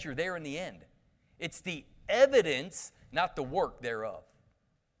Christ is that you're there in the end. It's the evidence, not the work thereof.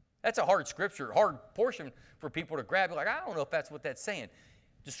 That's a hard scripture, hard portion for people to grab. Like, I don't know if that's what that's saying.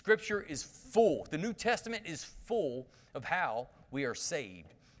 The scripture is full. The New Testament is full of how we are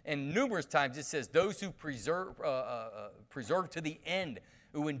saved. And numerous times it says, those who preserve to the end,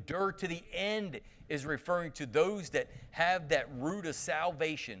 who endure to the end, is referring to those that have that root of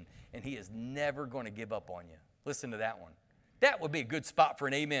salvation, and he is never going to give up on you. Listen to that one. That would be a good spot for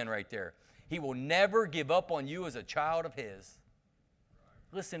an amen right there. He will never give up on you as a child of his.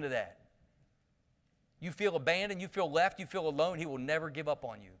 Listen to that. You feel abandoned, you feel left, you feel alone, he will never give up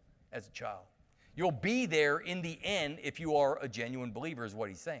on you as a child. You'll be there in the end if you are a genuine believer, is what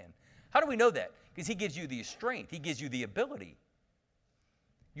he's saying. How do we know that? Because he gives you the strength. He gives you the ability.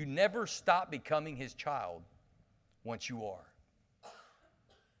 You never stop becoming his child once you are.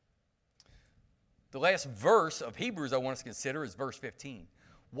 The last verse of Hebrews I want us to consider is verse 15.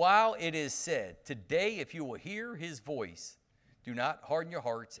 While it is said, today if you will hear his voice, do not harden your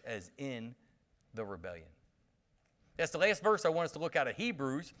hearts as in the rebellion. That's the last verse I want us to look at of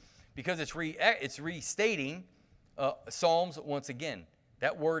Hebrews, because it's restating Psalms once again.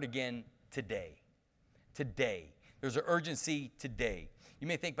 That word again, today. Today. There's an urgency today. You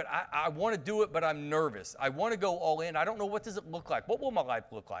may think, but I want to do it, but I'm nervous. I want to go all in. I don't know, what does it look like? What will my life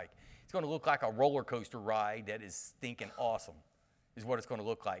look like? It's going to look like a roller coaster ride that is stinking awesome, is what it's going to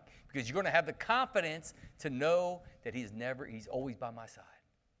look like. Because you're going to have the confidence to know that he's always by my side.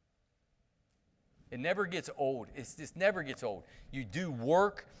 It never gets old. It just never gets old. You do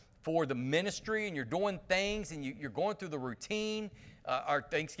work for the ministry, and you're doing things, and you're going through the routine. Our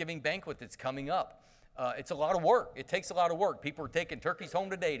Thanksgiving banquet that's coming up. It's a lot of work. It takes a lot of work. People are taking turkeys home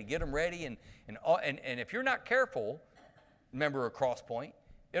today to get them ready, and if you're not careful, member of Crosspoint,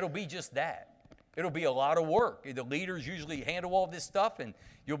 it'll be just that. It'll be a lot of work. The leaders usually handle all this stuff, and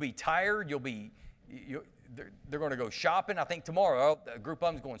you'll be tired. They're going to go shopping. I think tomorrow a group of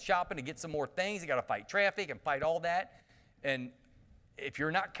them is going shopping to get some more things. They got to fight traffic and fight all that, and if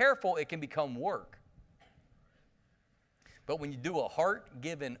you're not careful, it can become work. But when you do a heart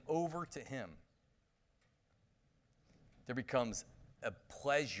given over to him, there becomes a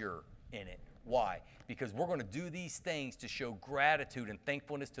pleasure in it. Why? Because we're going to do these things to show gratitude and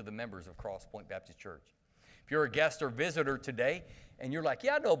thankfulness to the members of Crosspoint Baptist Church. If you're a guest or visitor today and you're like,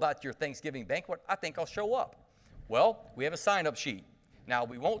 yeah, I know about your Thanksgiving banquet, I think I'll show up. Well, we have a sign-up sheet. Now,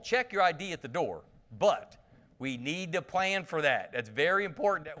 we won't check your ID at the door, but we need to plan for that. That's very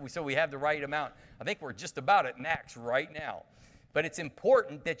important so we have the right amount. I think we're just about at max right now. But it's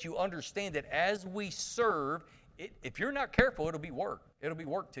important that you understand that as we serve, if you're not careful, it'll be work. It'll be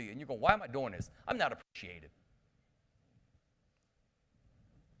work to you. And you're going, why am I doing this? I'm not appreciated.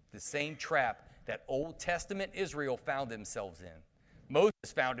 The same trap that Old Testament Israel found themselves in.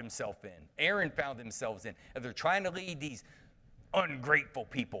 Moses found himself in. Aaron found themselves in. And they're trying to lead these ungrateful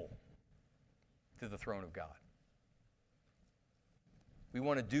people to the throne of God. We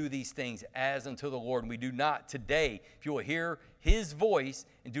want to do these things as unto the Lord. And we do not today, if you will hear his voice,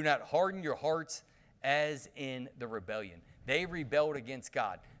 and do not harden your hearts as in the rebellion. They rebelled against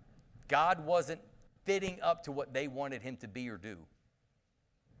God. God wasn't fitting up to what they wanted him to be or do.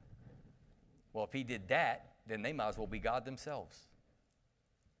 Well, if he did that, then they might as well be God themselves.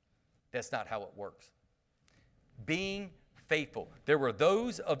 That's not how it works. Being faithful. There were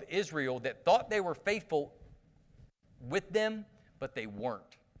those of Israel that thought they were faithful with them, but they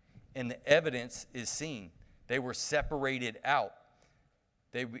weren't. And the evidence is seen. They were separated out.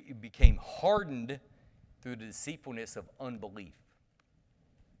 They became hardened through the deceitfulness of unbelief.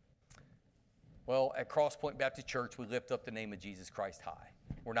 Well, at Crosspoint Baptist Church, we lift up the name of Jesus Christ high.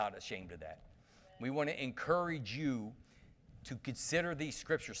 We're not ashamed of that. We want to encourage you to consider these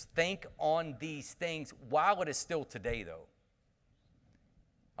scriptures. Think on these things while it is still today, though.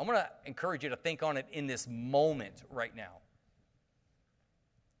 I want to encourage you to think on it in this moment right now.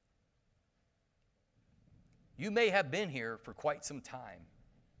 You may have been here for quite some time.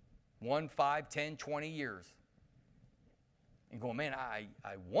 1, 5, 10, 20 years. And going, man, I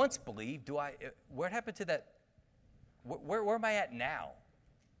once believed. What happened to that? Where am I at now?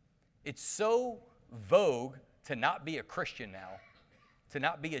 It's so vogue to not be a Christian now, to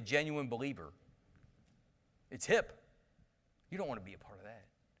not be a genuine believer. It's hip. You don't want to be a part of that.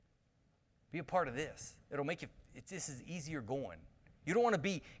 Be a part of this. It'll make you, this is easier going. You don't want to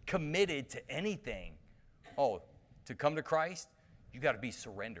be committed to anything. Oh, to come to Christ, you got to be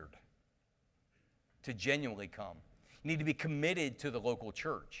surrendered. To genuinely come. You need to be committed to the local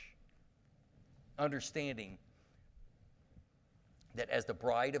church. understanding that as the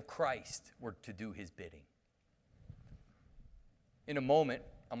bride of Christ, we're to do his bidding. In a moment,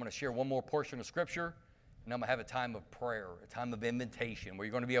 I'm going to share one more portion of Scripture, and I'm going to have a time of prayer, a time of invitation, where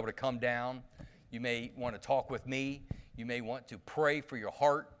you're going to be able to come down. You may want to talk with me. You may want to pray for your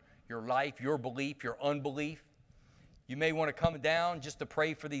heart, your life, your belief, your unbelief. You may want to come down just to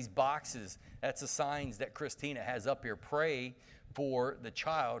pray for these boxes. That's the signs that Christina has up here. Pray for the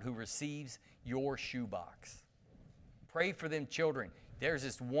child who receives your shoebox. Pray for them children. There's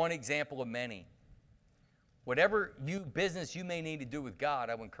just one example of many. Whatever business you may need to do with God,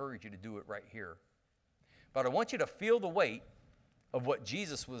 I would encourage you to do it right here. But I want you to feel the weight of what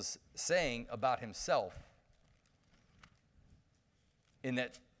Jesus was saying about himself in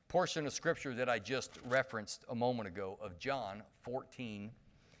that portion of Scripture that I just referenced a moment ago of John 14.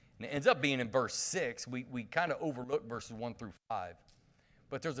 And it ends up being in verse 6. We kind of overlook verses 1 through 5.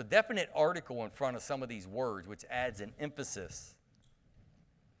 But there's a definite article in front of some of these words which adds an emphasis.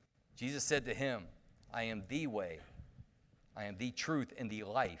 Jesus said to him, I am the way, I am the truth, and the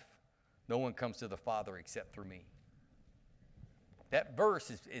life. No one comes to the Father except through me. That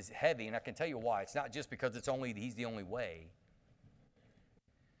verse is heavy, and I can tell you why. It's not just because he's the only way.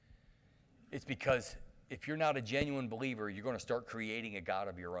 It's because if you're not a genuine believer, you're going to start creating a God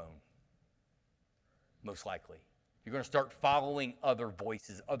of your own, most likely. You're going to start following other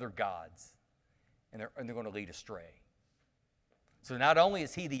voices, other gods, and they're going to lead astray. So not only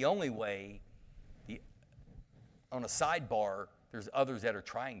is he the only way, on a sidebar, there's others that are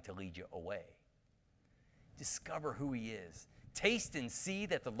trying to lead you away. Discover who he is. Taste and see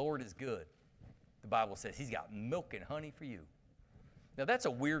that the Lord is good. The Bible says he's got milk and honey for you. Now that's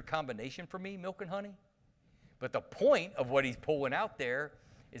a weird combination for me, milk and honey. But the point of what he's pulling out there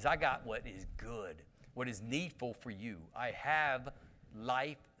is I got what is good, what is needful for you. I have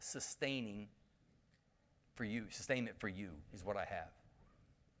life-sustaining for you. Sustainment for you is what I have.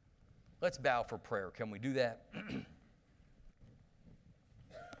 Let's bow for prayer. Can we do that?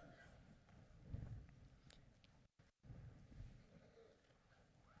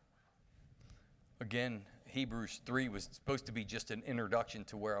 Again, Hebrews 3 was supposed to be just an introduction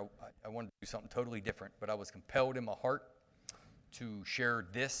to where I wanted to do something totally different, but I was compelled in my heart to share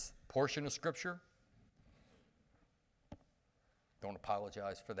this portion of Scripture. Don't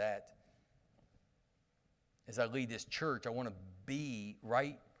apologize for that. As I lead this church, I want to be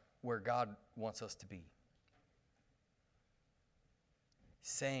right where God wants us to be.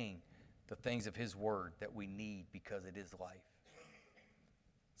 Saying the things of his word that we need because it is life.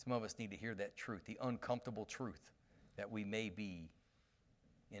 Some of us need to hear that truth, the uncomfortable truth that we may be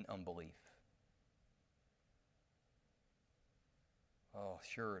in unbelief. Oh,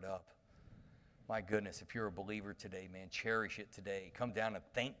 sure it up. My goodness, if you're a believer today, man, cherish it today. Come down and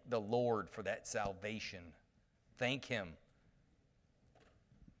thank the Lord for that salvation. Thank him.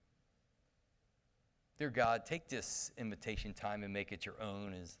 Dear God, take this invitation time and make it your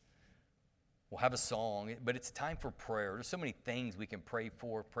own. We'll have a song, but it's time for prayer. There's so many things we can pray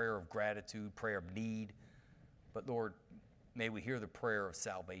for, prayer of gratitude, prayer of need. But Lord, may we hear the prayer of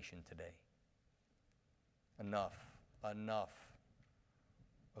salvation today. Enough of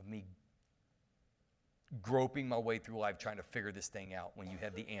me groping my way through life trying to figure this thing out when you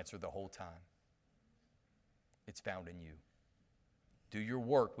had the answer the whole time. It's found in you. Do your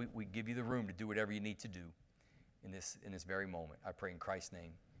work. We give you the room to do whatever you need to do in this very moment. I pray in Christ's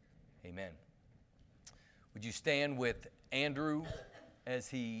name. Amen. Would you stand with Andrew and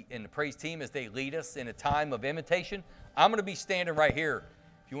the praise team as they lead us in a time of invitation? I'm going to be standing right here.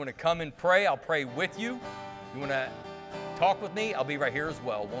 If you want to come and pray, I'll pray with you. If you want to talk with me, I'll be right here as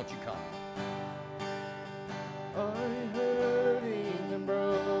well. Won't you come? I'm hurting and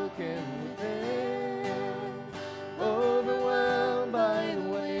broken within, overwhelmed by the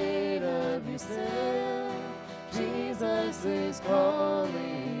weight of your sin. Jesus is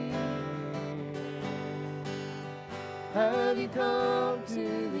calling. Have you come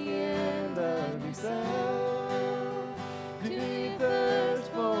to the end of yourself? Do you thirst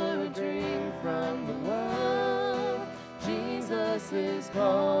for a drink from the well? Jesus is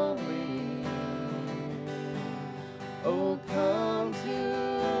calling. Oh, come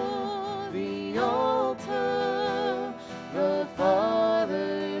to the altar. The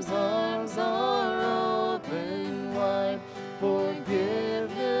Father's arms are open wide. Forgiveness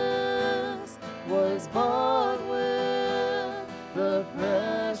was bought with the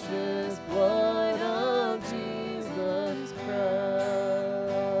precious blood of Jesus Christ.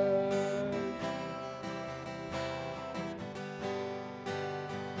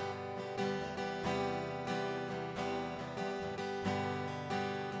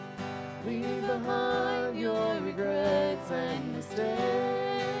 Leave behind your regrets and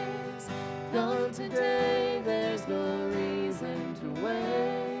mistakes. Come today, there's no reason to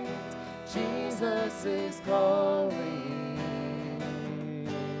wait. Jesus is calling.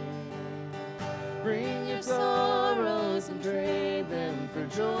 Bring your sorrows and trade them for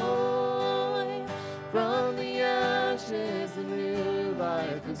joy. From the ashes a new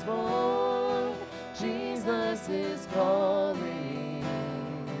life is born. Jesus is calling.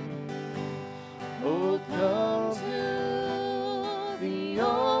 Oh, come to the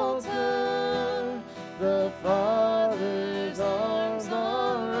altar. The Father's arms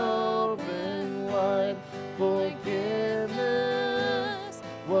are open wide. Forgiveness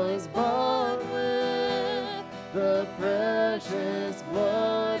was bought with the precious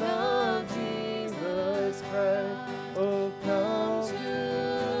blood of Jesus Christ. Oh, come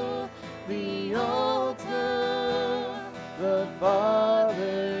to the altar. The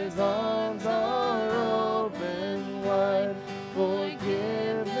Father's arms are open wide. Forgiveness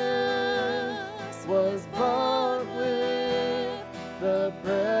was bought with the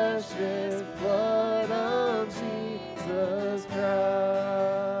precious blood of Jesus Christ.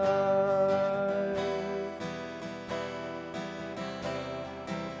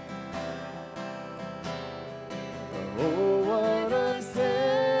 Oh, what a Savior!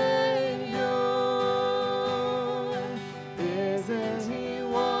 Isn't He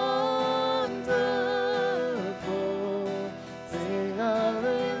wonderful? Sing hallelujah!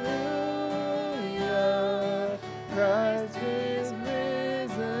 Christ is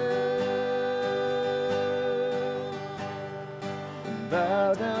risen.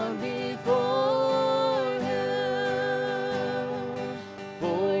 Bow down before Him,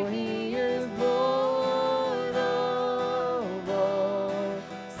 for He is Lord of all.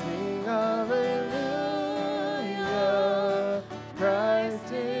 Sing hallelujah,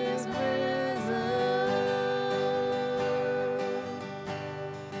 Christ is risen.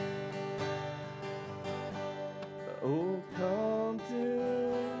 Oh, come to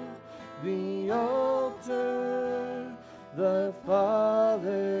the altar. The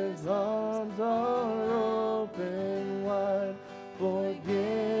Father's arms are open wide.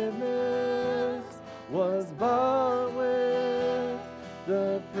 Forgiveness was bought with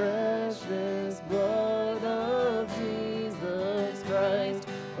the precious blood of Jesus Christ.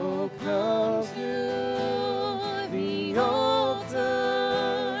 Oh, come to the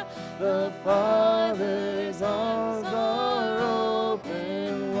altar. The Father's arms are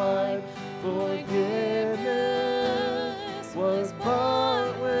open wide. Forgiveness was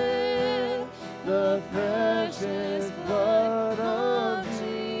bought with the precious blood of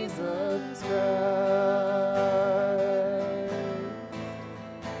Jesus Christ.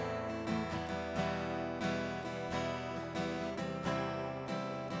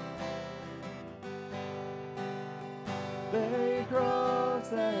 Bear your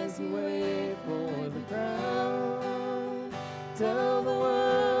cross as you wait for the crown. Tell the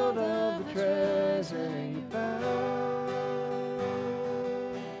world of the treasure you found.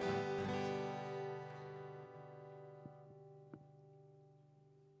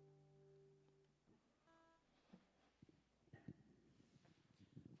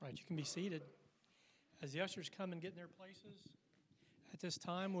 Right, you can be seated. As the ushers come and get in their places, at this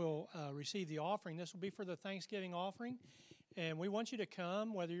time we'll receive the offering. This will be for the Thanksgiving offering, and we want you to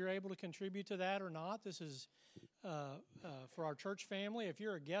come, whether you're able to contribute to that or not. This is for our church family. If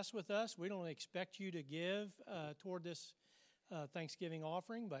you're a guest with us, we don't expect you to give toward this Thanksgiving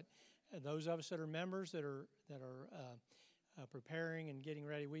offering, but those of us that are members that are preparing and getting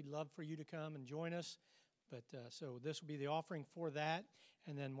ready, we'd love for you to come and join us. But so this will be the offering for that.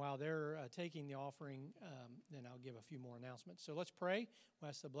 And then while they're taking the offering, then I'll give a few more announcements. So let's pray. We'll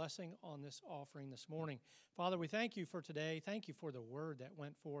ask the blessing on this offering this morning. Father, we thank you for today. Thank you for the word that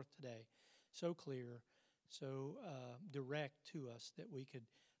went forth today. So clear, so direct to us that we could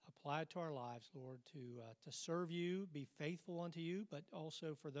apply it to our lives, Lord, to serve you, be faithful unto you, but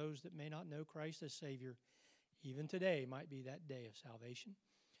also for those that may not know Christ as Savior, even today might be that day of salvation.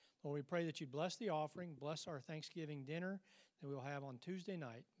 Lord, we pray that you bless the offering, bless our Thanksgiving dinner that we'll have on Tuesday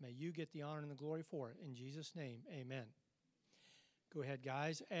night. May you get the honor and the glory for it. In Jesus' name, amen. Go ahead,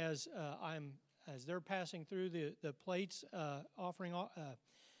 guys. As they're passing through the plates offering,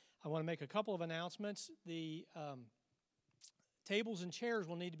 I want to make a couple of announcements. The tables and chairs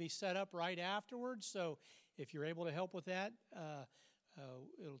will need to be set up right afterwards. So if you're able to help with that,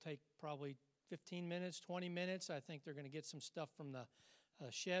 it'll take probably 15 minutes, 20 minutes. I think they're going to get some stuff from the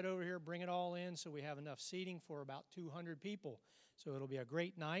shed over here, bring it all in so we have enough seating for about 200 people. So it'll be a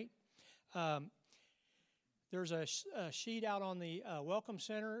great night. There's a sheet out on the Welcome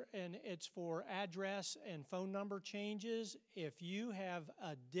Center, and it's for address and phone number changes. If you have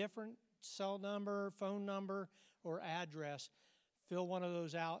a different cell number, phone number, or address, fill one of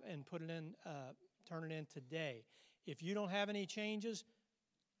those out and put it in, turn it in today. If you don't have any changes,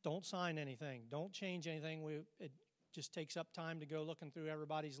 don't sign anything. Don't change anything. It just takes up time to go looking through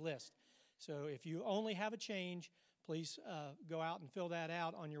everybody's list. So if you only have a change, please go out and fill that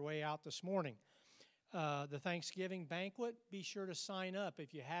out on your way out this morning. The Thanksgiving banquet, be sure to sign up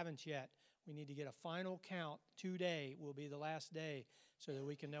if you haven't yet. We need to get a final count. Today will be the last day so that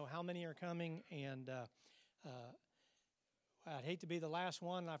we can know how many are coming. And I'd hate to be the last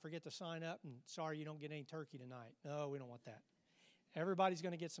one and I forget to sign up, and sorry you don't get any turkey tonight. No, we don't want that. Everybody's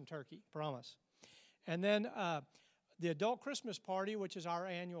going to get some turkey, promise. And then the adult Christmas party, which is our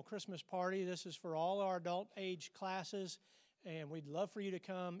annual Christmas party. This is for all our adult age classes, and we'd love for you to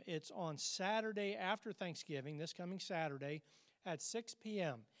come. It's on Saturday after Thanksgiving, this coming Saturday at 6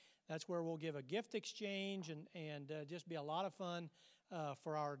 p.m. That's where we'll give a gift exchange and just be a lot of fun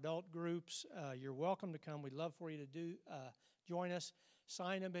for our adult groups. You're welcome to come. We'd love for you to join us.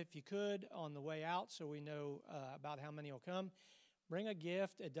 Sign up if you could on the way out so we know about how many will come. Bring a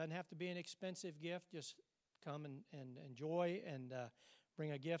gift. It doesn't have to be an expensive gift. Just come and enjoy and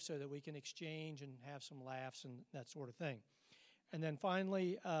bring a gift so that we can exchange and have some laughs and that sort of thing. And then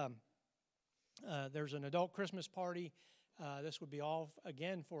finally, there's an adult Christmas party. This would be all,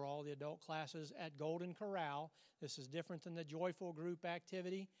 again, for all the adult classes at Golden Corral. This is different than the Joyful Group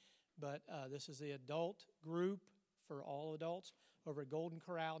activity, but this is the adult group for all adults over at Golden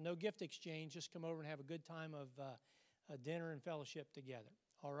Corral. No gift exchange, just come over and have a good time of a dinner and fellowship together.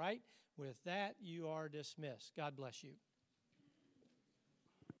 All right? With that, you are dismissed. God bless you.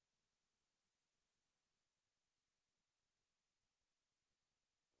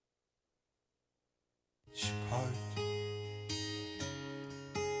 Part.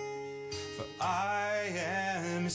 For I am